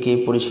ডিএফ থেকে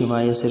পরিসীমা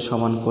এস এর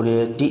সমান করে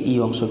ডিই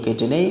অংশ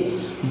কেটে নেই।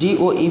 ডি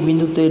ও ই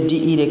বিন্দুতে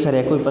ডিই রেখার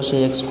একই পাশে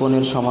এক্স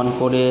কোণের সমান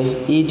করে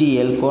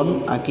ইডিএল কোণ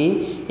আঁকি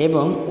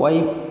এবং ওয়াই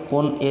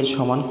কোণ এর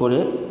সমান করে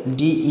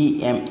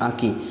ডিইএম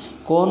আঁকি।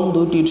 কোণ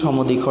দুইটির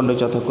সমদ্বিখণ্ডক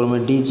যথাক্রমে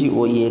ডিজি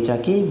ও ইএইচ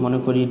আঁকি। মনে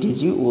করি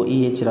ডিজি ও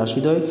ইএইচ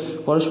রাশিদ্বয়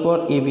পরস্পর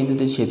এ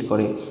বিন্দুতে ছেদ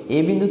করে। এ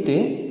বিন্দুতে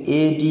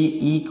এ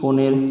ডিই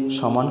কোণের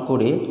সমান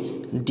করে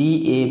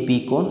ডিএ বি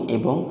কোণ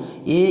এবং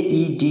এ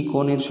ডি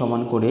কোণের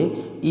সমান করে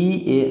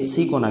ইএ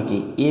সি কোণ আঁকি।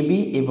 এ বি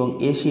এবং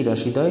এ সি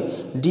রাশিদ্বয়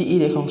ডিই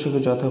রেখাংশকে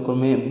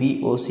যথাক্রমে বি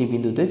ও সি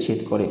বিন্দুতে ছেদ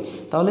করে।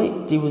 তাহলে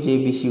ত্রিভুজ এ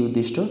বি সি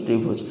উদ্দিষ্ট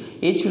ত্রিভুজ।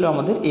 এই ছিল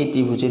আমাদের এই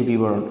ত্রিভুজের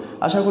বিবরণ।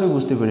 আশা করি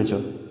বুঝতে পেরেছ।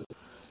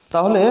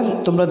 তাহলে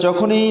তোমরা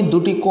যখনই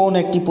দুটি কোণ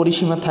একটি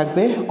পরিসীমা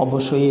থাকবে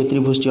অবশ্যই এই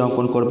ত্রিভুজটি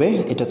অঙ্কন করবে,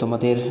 এটা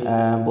তোমাদের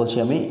বলছি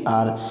আমি।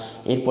 আর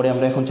এরপরে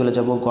আমরা এখন চলে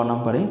যাব গ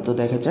নম্বরে। তো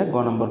দেখা যাক গ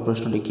নম্বর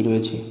প্রশ্নটি কী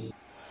রয়েছে।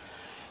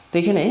 তো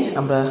এখানে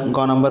আমরা গ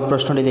নম্বর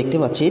প্রশ্নটি দেখতে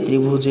পাচ্ছি,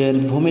 ত্রিভুজের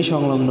ভূমি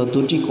সংলগ্ন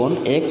দুটি কোণ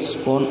এক্স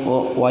কোণ ও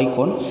ওয়াই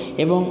কোণ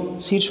এবং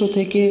শীর্ষ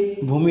থেকে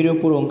ভূমির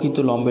ওপর অঙ্কিত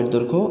লম্বের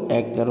দৈর্ঘ্য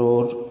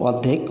 11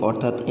 অর্ধেক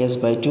অর্থাৎ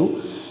S/2।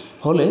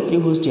 হলে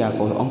ত্রিভুজটি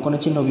আঁকো,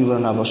 অঙ্কনের চিহ্ন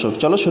বিবরণ আবশ্যক।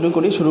 চলো শুরু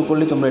করি। শুরু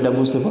করলে তোমরা এটা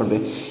বুঝতে পারবে।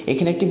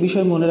 এখানে একটি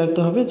বিষয় মনে রাখতে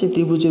হবে যে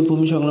ত্রিভুজের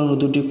ভূমি সংলগ্ন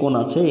দুটি কোণ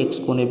আছে, এক্স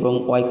কোণ এবং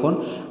ওয়াই কোণ,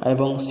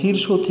 এবং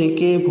শীর্ষ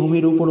থেকে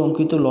ভূমির উপর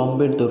অঙ্কিত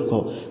লম্বের দৈর্ঘ্য,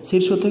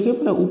 শীর্ষ থেকে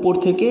মানে উপর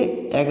থেকে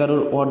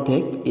 11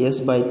 অর্ধেক,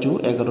 s/2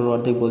 11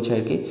 অর্ধেক বলছে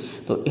আর কি।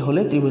 তো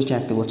হলে ত্রিভুজটি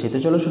আঁকতে বলছে। তো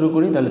চলো শুরু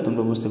করি, তাহলে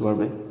তোমরা বুঝতে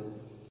পারবে।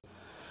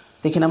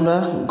 দেখেন আমরা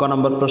গ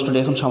নম্বর প্রশ্নটি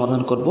এখন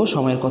সমাধান করব।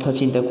 সময়ের কথা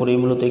চিন্তা করে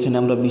মূলত এখানে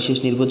আমরা বিশেষ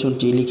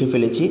নির্বাচনটি লিখে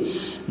ফেলেছি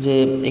যে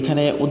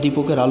এখানে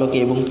উদ্দীপকের আলোকে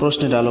এবং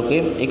প্রশ্নের আলোকে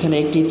এখানে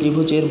একটি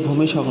ত্রিভুজের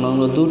ভূমি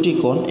সংলগ্ন দুটি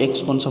কোণ, এক্স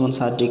কোণ সমান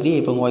 60 ডিগ্রি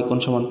এবং ওয়াই কোণ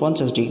সমান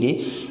 50 ডিগ্রি,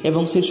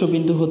 এবং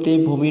শীর্ষবিন্দু হতে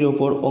ভূমির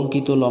ওপর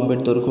অঙ্কিত লম্বের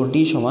দৈর্ঘ্য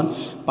ডি সমান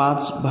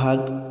 5 ভাগ,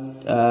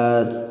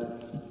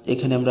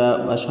 এখানে আমরা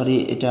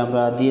এটা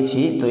আমরা দিয়েছি।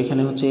 তো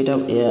এখানে হচ্ছে এটা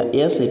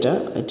এস,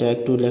 এটা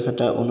একটু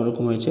লেখাটা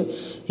অন্যরকম হয়েছে।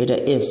 এটা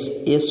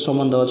এস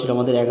সমান দেওয়া ছিল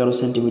আমাদের 11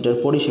 সেন্টিমিটার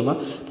পরিসীমা।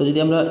 তো যদি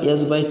আমরা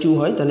s/2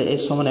 হয় তাহলে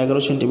এস সমান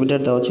 11 সেন্টিমিটার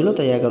দেওয়া ছিল,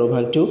 তাই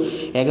 11/2,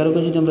 11কে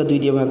যদি আমরা 2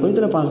 দিয়ে ভাগ করি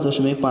তাহলে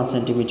 5.5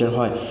 সেন্টিমিটার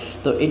হয়।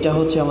 তো এটা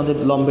হচ্ছে আমাদের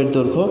লম্বের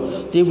দৈর্ঘ্য।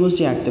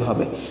 ত্রিভুজটি আঁকতে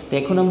হবে। তো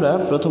এখন আমরা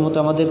প্রথমত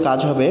আমাদের কাজ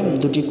হবে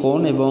দুটি কোণ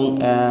এবং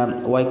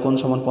ওয়াই কোণ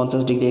সমান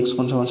 50 ডিগ্রি, এক্স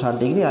কোণ সমান 60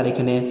 ডিগ্রি, আর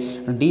এখানে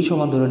ডি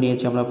সমান ধরে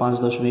নিয়েছি আমরা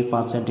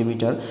 5.5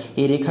 সেন্টিমিটার।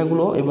 এই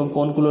রেখাগুলো এবং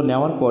কোণগুলো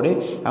নেওয়ার পরে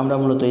আমরা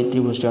মূলত এই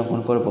ত্রিভুজটি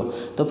অঙ্কন করব।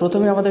 তো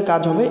প্রথমে আমাদের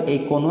কাজ হবে এই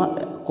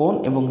কোণ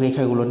এবং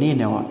রেখাগুলো নিয়ে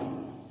নেওয়ার।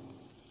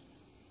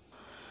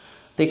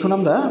 দেখুন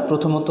আমরা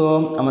প্রথমত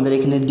আমাদের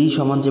এখানে ডি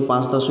সমান যে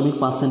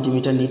 5.5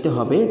 সেন্টিমিটার নিতে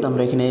হবে, তো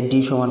আমরা এখানে ডি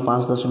সমান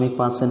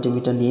 5.5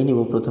 সেন্টিমিটার নিয়ে নিব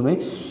প্রথমে।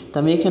 তো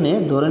আমি এখানে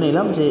ধরে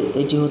নিলাম যে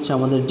এটি হচ্ছে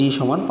আমাদের ডি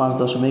সমান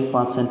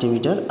 5.5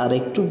 সেন্টিমিটার, আর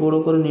একটু বড়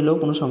করে নিলেও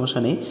কোনো সমস্যা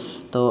নেই।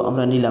 তো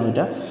আমরা নিলাম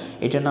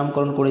এটার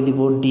নামকরণ করে দিব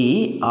ডি।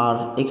 আর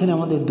এখানে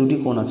আমাদের দুটি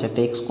কোণ আছে,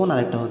 একটা এক্স কোণ আর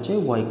একটা হচ্ছে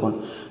ওয়াই কোণ।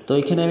 তো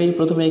এখানে আমি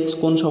প্রথমে এক্স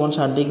কোণ সমান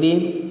 60 ডিগ্রি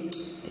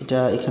এটা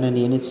এখানে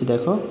নিয়ে নিচ্ছি।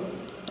 দেখো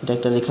এটা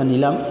একটা রেখা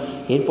নিলাম।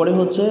 এরপরে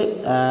হচ্ছে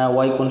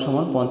ওয়াই কোণ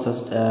সমান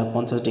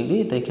 50 ডিগ্রি।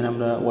 তো এখানে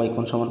আমরা ওয়াই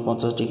কোণ সমান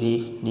 50 ডিগ্রি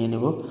নিয়ে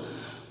নেব।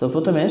 তো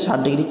প্রথমে 60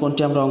 ডিগ্রি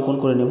কোণটি আমরা অঙ্কন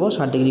করে নেব।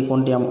 60 ডিগ্রি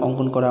কোণটি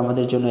অঙ্কন করা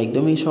আমাদের জন্য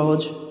একদমই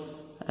সহজ।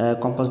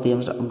 কম্পাস দিয়ে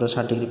আমরা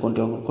 60 ডিগ্রি কোণটি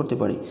অঙ্কন করতে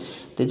পারি।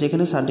 তো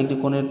যেখানে 60 ডিগ্রি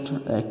কোণের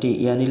একটি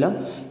নিলাম।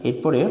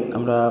 এরপরে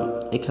আমরা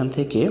এখান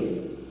থেকে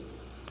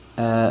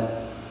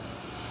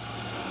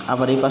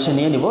আবার এই পাশে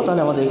নিয়ে নিব,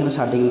 তাহলে আমাদের এখানে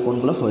 60 ডিগ্রি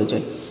কোণগুলো হয়ে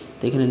যায়।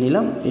 তো এখানে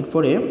নিলাম।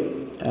 এরপরে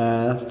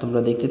তোমরা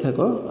দেখতে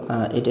থাকো,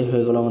 এটাই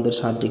হয়ে গেল আমাদের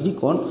 60 ডিগ্রি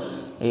কোণ।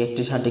 এই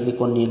একটি 60 ডিগ্রি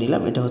কোণ নিয়ে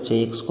নিলাম। এটা হচ্ছে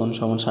এক্স কোণ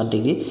সমান 60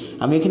 ডিগ্রি।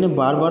 আমি এখানে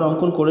বারবার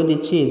অঙ্কন করে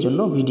দিচ্ছি এই জন্য,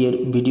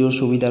 ভিডিওর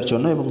সুবিধার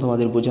জন্য এবং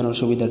তোমাদের বোঝানোর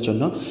সুবিধার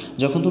জন্য।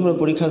 যখন তোমরা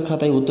পরীক্ষার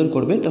খাতায় উত্তর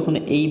করবে তখন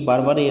এই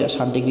বারবার এই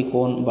 60 ডিগ্রি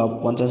কোণ বা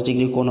 50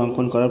 ডিগ্রি কোণ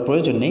অঙ্কন করার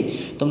প্রয়োজন নেই।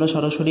 তোমরা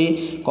সরাসরি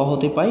ক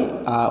হতে পাই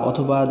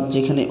অথবা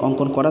যেখানে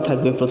অঙ্কন করা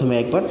থাকবে প্রথমে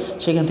একবার,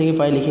 সেখান থেকে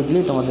পাই লিখে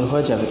দিলেই তোমাদের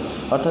হয়ে যাবে।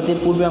 অর্থাৎ এর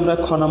পূর্বে আমরা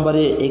খ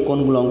নম্বরে এই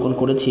কোণগুলো অঙ্কন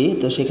করেছি,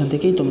 তো সেখান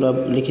থেকেই তোমরা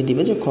লিখে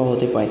দিবে যে খ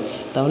হতে পাই,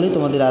 তাহলেই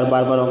তোমাদের আর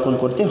বারবার অঙ্কন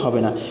করতে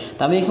হবে না।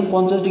 আমি এখন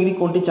 50 ডিগ্রি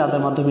কোণটি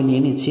চাঁদার মাধ্যমে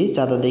নিয়ে নিচ্ছি।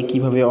 চাঁদা দিয়ে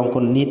কীভাবে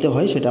অঙ্কন নিতে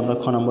হয় সেটা আমরা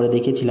খ নম্বরে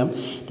দেখেছিলাম।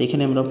 তো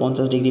এখানে আমরা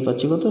 50 ডিগ্রি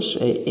পাচ্ছি কত,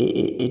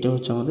 এটা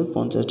হচ্ছে আমাদের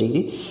 50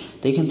 ডিগ্রি।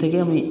 তো এখান থেকে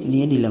আমি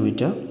নিয়ে নিলাম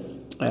এটা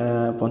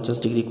 50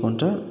 ডিগ্রি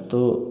কোণটা। তো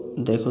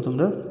দেখো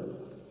তোমরা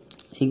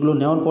এগুলো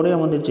নেওয়ার পরে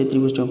আমাদের যে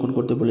ত্রিভুজটি অঙ্কন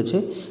করতে বলেছে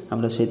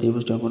আমরা সেই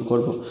ত্রিভুজটি অঙ্কন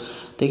করব।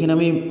 তো এখানে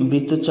আমি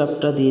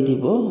বৃত্তচাপটা দিয়ে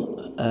দিব।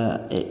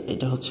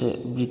 এটা হচ্ছে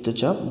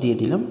বৃত্তচাপ দিয়ে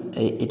দিলাম।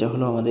 এটা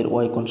হলো আমাদের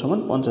ওয়াই কোণ সমান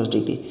 50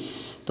 ডিগ্রি।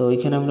 তো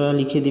এখানে আমরা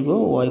লিখে দিব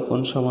ওয়াই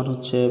কোণ সমান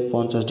হচ্ছে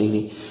 50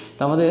 ডিগ্রি।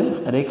 তো আমাদের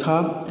রেখা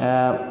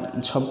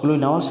সবগুলোই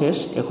নেওয়া শেষ।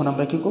 এখন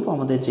আমরা কী করব,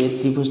 আমাদের যে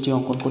ত্রিভুজটি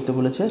অঙ্কন করতে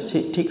বলেছে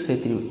ঠিক সেই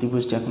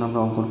ত্রিভুজটি এখন আমরা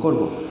অঙ্কন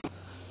করব।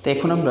 তো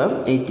এখন আমরা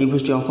এই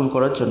ত্রিভুজটি অঙ্কন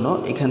করার জন্য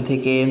এখান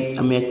থেকে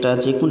আমি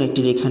যে কোনো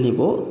একটি রেখা নিব।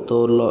 তো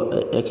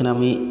এখানে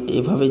আমি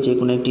এভাবে যে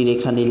কোনো একটি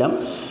রেখা নিলাম।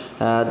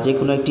 যে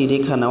কোনো একটি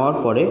রেখা নেওয়ার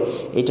পরে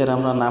এটার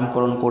আমরা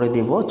নামকরণ করে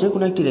দেব, যে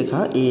কোনো একটি রেখা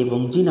এ এবং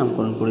জি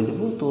নামকরণ করে দেব।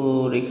 তো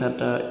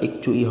রেখাটা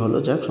একটু হলো,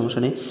 যাক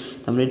সমস্যা নেই।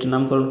 আমরা এটা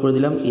নামকরণ করে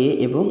দিলাম এ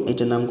এবং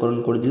এটা নামকরণ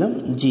করে দিলাম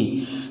জি।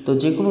 তো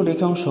যে কোনো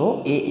রেখাংশ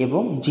এ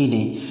এবং জি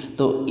নেই।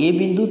 তো এ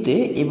বিন্দুতে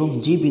এবং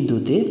জি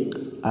বিন্দুতে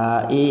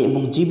এ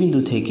এবং জি বিন্দু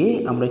থেকে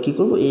আমরা কি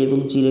করব, এ এবং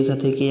জি রেখা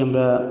থেকে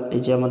আমরা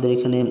এই যে আমাদের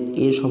এখানে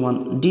এ সমান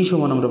ডি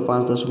সমান আমরা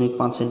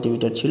 5.5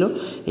 সেন্টিমিটার ছিল,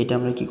 এটা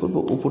আমরা কি করব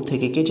উপর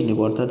থেকে কেটে নেব।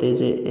 অর্থাৎ এই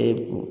যে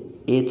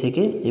এ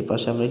থেকে এ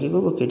পাশে আমরা কি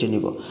করব কেটে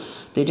নেব।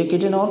 তো এটা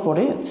কেটে নেওয়ার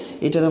পরে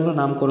এটার আমরা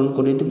নামকরণ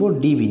করে দেব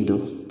ডি বিন্দু।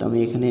 তো আমি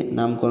এখানে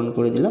নামকরণ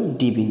করে দিলাম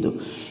ডি বিন্দু।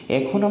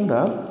 এখন আমরা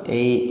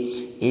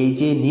এই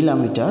যে নিলাম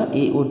এটা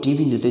এ ও ডি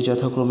বিন্দুতে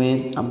যথাক্রমে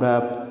আমরা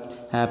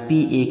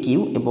PAQ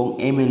এবং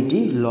MNT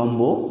লম্ব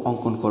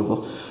অঙ্কন করব।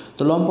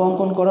 তো লম্ব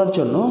অঙ্কন করার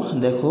জন্য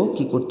দেখো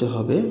কি করতে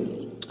হবে,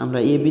 আমরা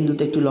এ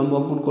বিন্দুতে একটি লম্ব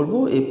অঙ্কন করব,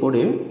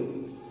 এরপরে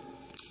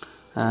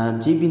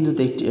ডি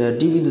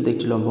বিন্দুতে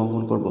একটি লম্ব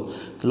অঙ্কন করব।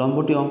 তো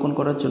লম্বটি অঙ্কন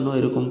করার জন্য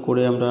এরকম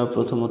করে আমরা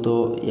প্রথমত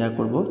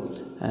করব,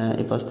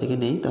 এ পাশ থেকে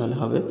নেই তাহলে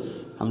হবে।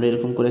 আমরা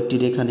এরকম করে একটি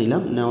রেখা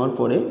নিলাম, নেওয়ার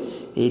পরে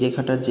এই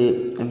রেখাটার যে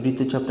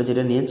বৃত্তচাপটা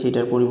যেটা নিয়েছি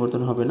এটার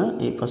পরিবর্তন হবে না,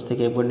 এই পাশ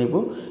থেকে একবার নেব,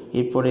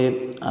 এরপরে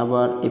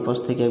আবার এই পাশ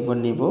থেকে একবার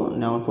নেব,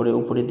 নেওয়ার পরে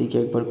উপরের দিকে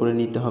একবার করে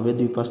নিতে হবে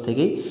দুই পাশ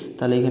থেকেই,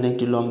 তাহলে এখানে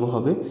একটি লম্ব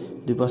হবে।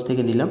 দুই পাশ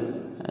থেকে নিলাম,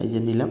 এই যে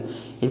নিলাম,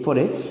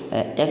 এরপরে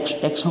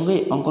একসঙ্গে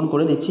অঙ্কন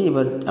করে দিচ্ছি।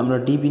 এবার আমরা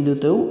ডি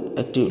বিন্দুতেও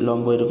একটি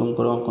লম্ব এরকম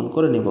করে অঙ্কন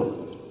করে নেব।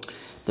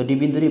 তো ডি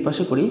বিন্দুর এই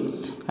পাশে করি,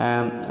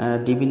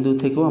 ডি বিন্দু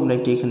থেকেও আমরা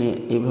একটি এখানে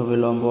এইভাবে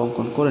লম্ব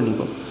অঙ্কন করে নিব।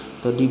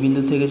 তো ডি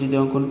বিন্দু থেকে যদি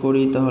অঙ্কন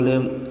করি তাহলে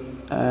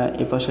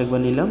এই পাশে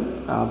একবার নিলাম,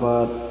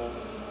 আবার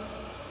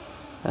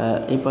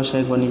এই পাশে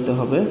একবার নিতে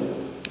হবে,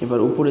 এবার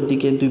উপরের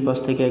দিকে দুই পাশ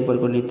থেকে একবার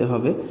করে নিতে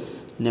হবে।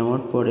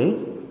 নেওয়ার পরে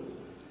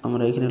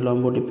আমরা এখানে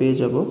লম্বটি পেয়ে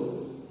যাব।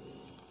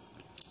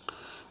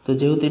 তো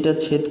যেহেতু এটা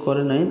ছেদ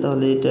করে নাই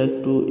তাহলে এটা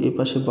একটু এই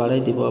পাশে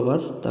বাড়াই দেব আবার,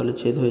 তাহলে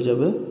ছেদ হয়ে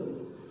যাবে।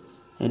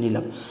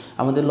 নিলাম,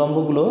 আমাদের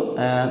লম্বগুলো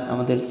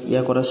আমাদের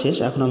করা শেষ।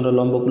 এখন আমরা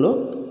লম্বগুলো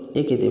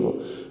এঁকে দেব।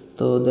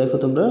 তো দেখো,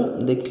 তোমরা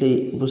দেখলেই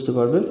বুঝতে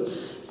পারবে।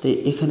 তো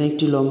এখানে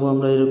একটি লম্ব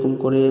আমরা এরকম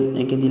করে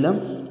এঁকে দিলাম,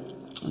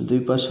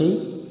 দুই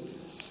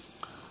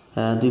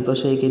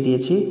পাশে এঁকে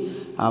দিয়েছি।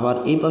 আবার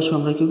এই পাশে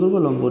আমরা কী করব,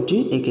 লম্বটি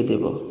এঁকে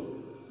দেব।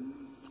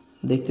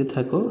 দেখতে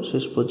থাকো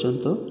শেষ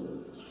পর্যন্ত,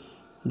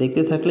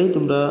 দেখতে থাকলেই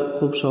তোমরা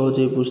খুব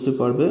সহজেই বুঝতে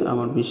পারবে,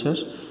 আমার বিশ্বাস।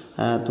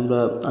 তোমরা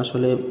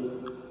আসলে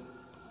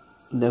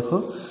দেখো,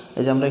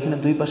 এই যে আমরা এখানে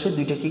দুই পাশে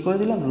দুইটা কী করে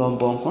দিলাম,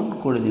 লম্ব অঙ্কন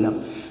করে দিলাম।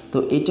 তো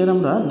এটার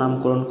আমরা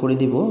নামকরণ করে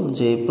দিব,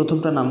 যে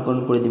প্রথমটা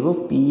নামকরণ করে দিব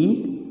পি,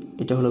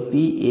 এটা হলো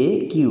পি এ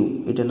কিউ,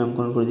 এটা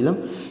নামকরণ করে দিলাম।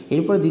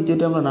 এরপরে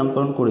দ্বিতীয়টা আমরা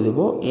নামকরণ করে দেব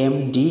এম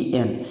ডি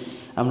এন।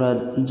 আমরা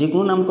যে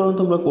কোনো নামকরণ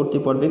তোমরা করতে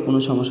পারবে, কোনো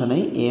সমস্যা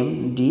নেই, এম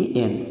ডি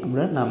এন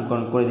আমরা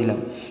নামকরণ করে দিলাম।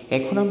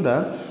 এখন আমরা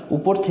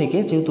উপর থেকে,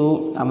 যেহেতু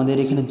আমাদের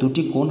এখানে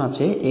দুটি কোণ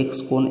আছে, এক্স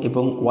কোণ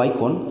এবং ওয়াই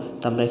কোণ,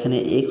 তো আমরা এখানে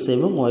এক্স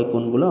এবং ওয়াই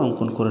কোণগুলো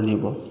অঙ্কন করে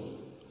নেব।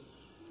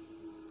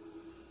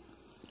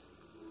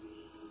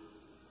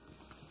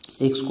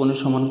 এক্স কোণের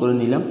সমান করে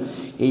নিলাম।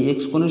 এই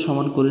এক্স কোণের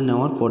সমান করে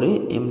নেওয়ার পরে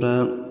আমরা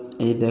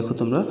এই দেখো,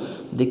 তোমরা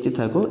দেখতে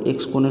থাকো,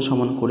 এক্স কোণের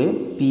সমান করে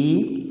পি,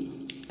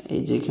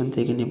 এই যে এখান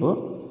থেকে নিব,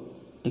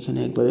 এখানে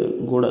একবারে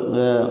গোড়া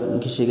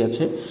ঘেঁষে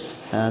গেছে,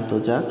 তো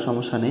যাক,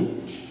 সমস্যা নেই,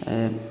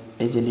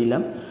 এই যে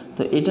নিলাম।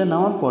 তো এটা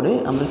নেওয়ার পরে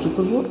আমরা কি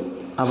করব,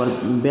 আবার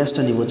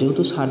ব্যাসটা নিব।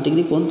 যেহেতু 60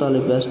 ডিগ্রি কোণ, তাহলে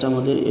ব্যাসটা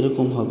আমাদের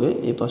এরকম হবে,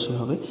 এ পাশে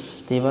হবে।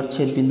 তো এবার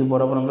ছেদ বিন্দু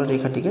বরাবর আমরা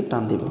রেখাটিকে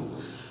টান দেব,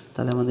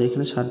 তাহলে আমাদের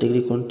এখানে 60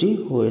 ডিগ্রি কোণটি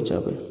হয়ে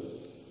যাবে।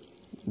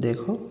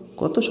 দেখো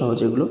কত সহজ,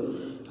 এগুলো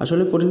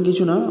আসলে কঠিন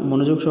কিছু না,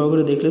 মনোযোগ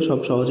সহকারে দেখলে সব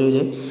সহজ হয়ে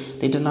যায়।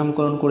 তো এটা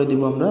নামকরণ করে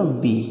দিব আমরা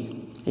বি,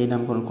 এই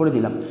নামকরণ করে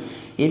দিলাম।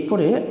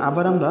 এরপরে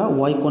আবার আমরা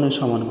ওয়াই কোণের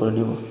সমান করে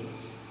নেব।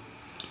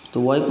 তো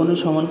ওয়াই কোণের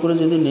সমান করে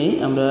যদি নেই,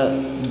 আমরা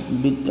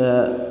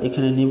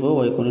এখানে নিব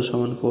ওয়াই কোণের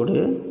সমান করে,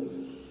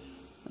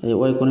 এই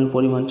ওয়াই কোণের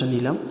পরিমাণটা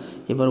নিলাম।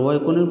 এবার ওয়াই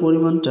কোণের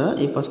পরিমাণটা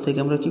এই পাশ থেকে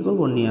আমরা কি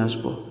করব, নিয়ে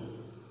আসব।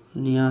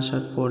 নিয়ে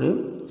আসার পরে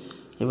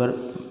এবার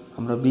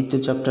আমরা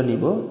বৃত্তচাপটা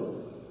নিব।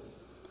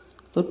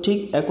 তো ঠিক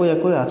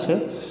একই আছে,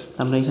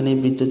 আমরা এখানে এই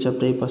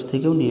বৃত্তচাপটা এই পাশ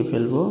থেকেও নিয়ে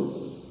ফেলব,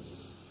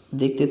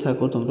 দেখতে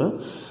থাকো তোমরা।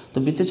 তো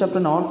বৃত্তচাপটা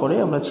নেওয়ার পরে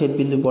আমরা ছেদ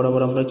বিন্দু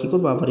বরাবর আমরা কী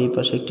করব, আবার এই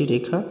পাশে একটি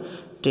রেখা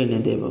টেনে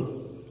দেব।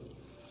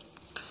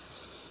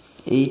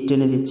 এই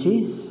টেনে দিচ্ছি,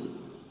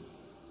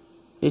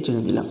 এই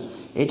টেনে দিলাম,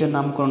 এটা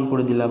নামকরণ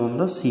করে দিলাম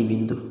আমরা সি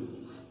বিন্দু।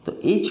 তো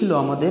এই ছিল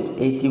আমাদের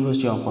এই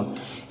ত্রিভুজটি অঙ্কন।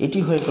 এটি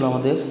হয়ে গেল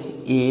আমাদের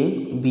এ,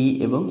 বি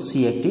এবং সি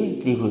একটি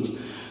ত্রিভুজ।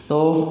 তো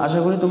আশা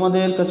করি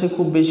তোমাদের কাছে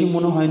খুব বেশি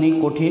মনে হয়নি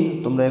কঠিন,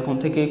 তোমরা এখন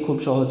থেকে খুব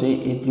সহজেই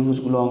এই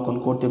ত্রিভুজগুলো অঙ্কন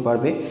করতে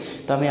পারবে।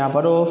 তো আমি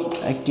আবারও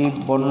একটি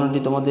বর্ণনাটি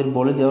তোমাদের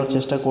বলে দেওয়ার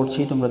চেষ্টা করছি।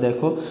 তোমরা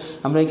দেখো,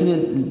 আমরা এখানে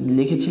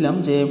লিখেছিলাম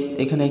যে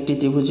এখানে একটি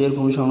ত্রিভুজের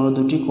ভূমি সংলগ্ন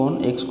দুটি কোণ,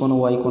 এক্স কোণ ও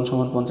ওয়াই কোণ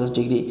সমান 50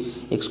 ডিগ্রি,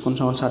 এক্স কোণ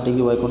সমান 60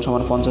 ডিগ্রি, ওয়াই কোণ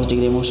সমান 50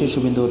 ডিগ্রি এবং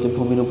শীর্ষবিন্দু হতে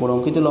ভূমির উপর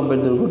অঙ্কিত লম্বের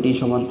দৈর্ঘ্য ডি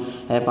সমান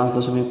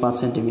 5.5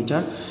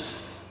 সেন্টিমিটার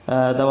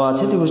দেওয়া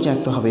আছে। ত্রিভুজটি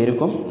আঁকতে হবে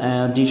এরকম,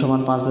 ডি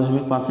সমান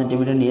 5.5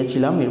 সেন্টিমিটার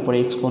নিয়েছিলাম। এরপরে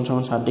এক্স কোণ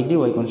সমান 60 ডিগ্রি,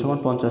 ওয়াই কোণ সমান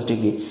 50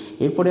 ডিগ্রি।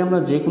 এরপরে আমরা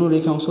যে কোনো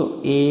রেখাংশ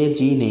এ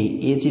জি নেই,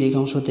 এ জি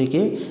রেখাংশ থেকে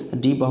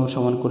ডি বাহু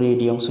সমান করে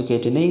এডি অংশ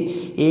কেটে নেই।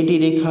 এডি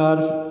রেখার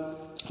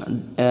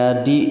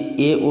ডি,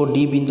 এ ও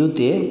ডি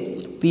বিন্দুতে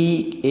পি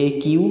এ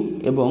কিউ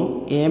এবং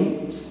এম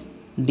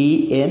ডি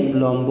এন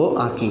লম্ব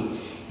আঁকি।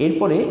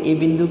 এরপরে এ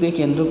বিন্দুকে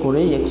কেন্দ্র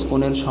করে এক্স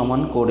কোণের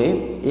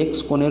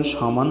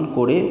সমান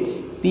করে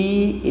পি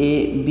এ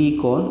বি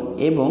কোণ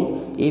এবং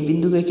এ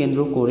বিন্দুকে কেন্দ্র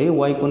করে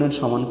ওয়াই কোণের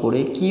সমান করে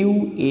কিউ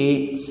এ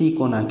সি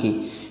কোণ আঁকি।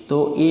 তো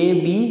A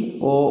B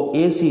O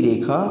A C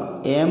Rekha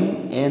M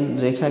N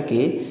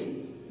রেখাকে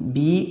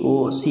বি ও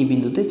সি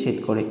বিন্দুতে ছেদ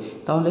করে,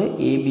 তাহলে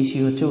এ বি সি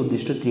হচ্ছে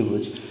উদ্দিষ্ট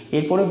ত্রিভুজ।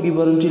 এরপরে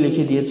বিবরণটি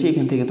লিখে দিয়েছি,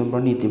 এখান থেকে তোমরা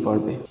নিতে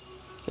পারবে।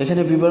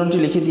 এখানে বিবরণটি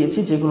লিখে দিয়েছি,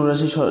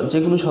 যে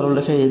কোনো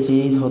সরলরেখা এজি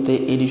হতে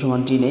এডি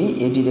সমান ডি নেই,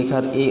 এডি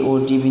রেখার এ ও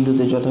ডি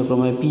বিন্দুতে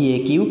যথাক্রমে P A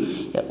Q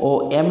O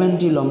M N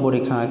D লম্ব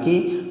রেখা আঁকি।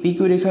 পি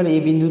কিউ রেখার এ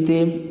বিন্দুতে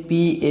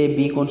পি এ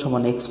বি কোণ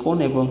সমান এক্স কোণ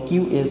এবং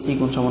কিউ এ সি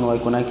কোণ সমান ওয়াই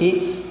কোণ আঁকি।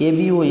 A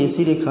B O A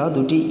C রেখা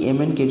দুটি এম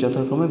এনকে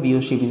যথাক্রমে বি ও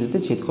সি বিন্দুতে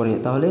ছেদ করে,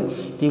 তাহলে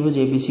ত্রিভুজ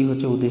এবিসি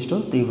হচ্ছে উদ্দিষ্ট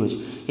ত্রিভুজ।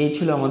 এই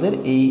ছিল আমাদের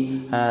এই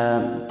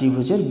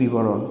ত্রিভুজের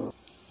বিবরণ।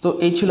 তো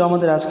এই ছিল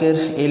আমাদের আজকের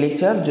এই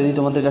লেকচার। যদি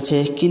তোমাদের কাছে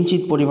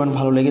কিঞ্চিত পরিমাণ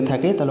ভালো লেগে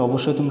থাকে তাহলে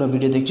অবশ্যই তোমরা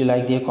ভিডিওতে একটি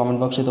লাইক দিয়ে কমেন্ট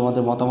বক্সে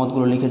তোমাদের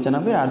মতামতগুলো লিখে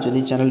জানাবে। আর যদি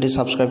চ্যানেলটি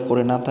সাবস্ক্রাইব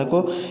করে না থাকো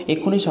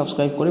এক্ষুনি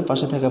সাবস্ক্রাইব করে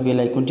পাশে থাকা বেল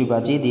আইকনটি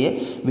বাজিয়ে দিয়ে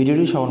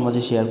ভিডিওটি সবার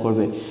মাঝে শেয়ার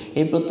করবে।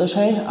 এই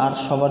প্রত্যাশায় আর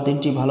সবার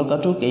দিনটি ভালো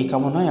কাটুক এই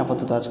কামনায়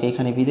আপাতত আজকে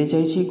এখানে বিদায়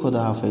চাইছি।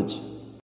 খোদা হাফেজ।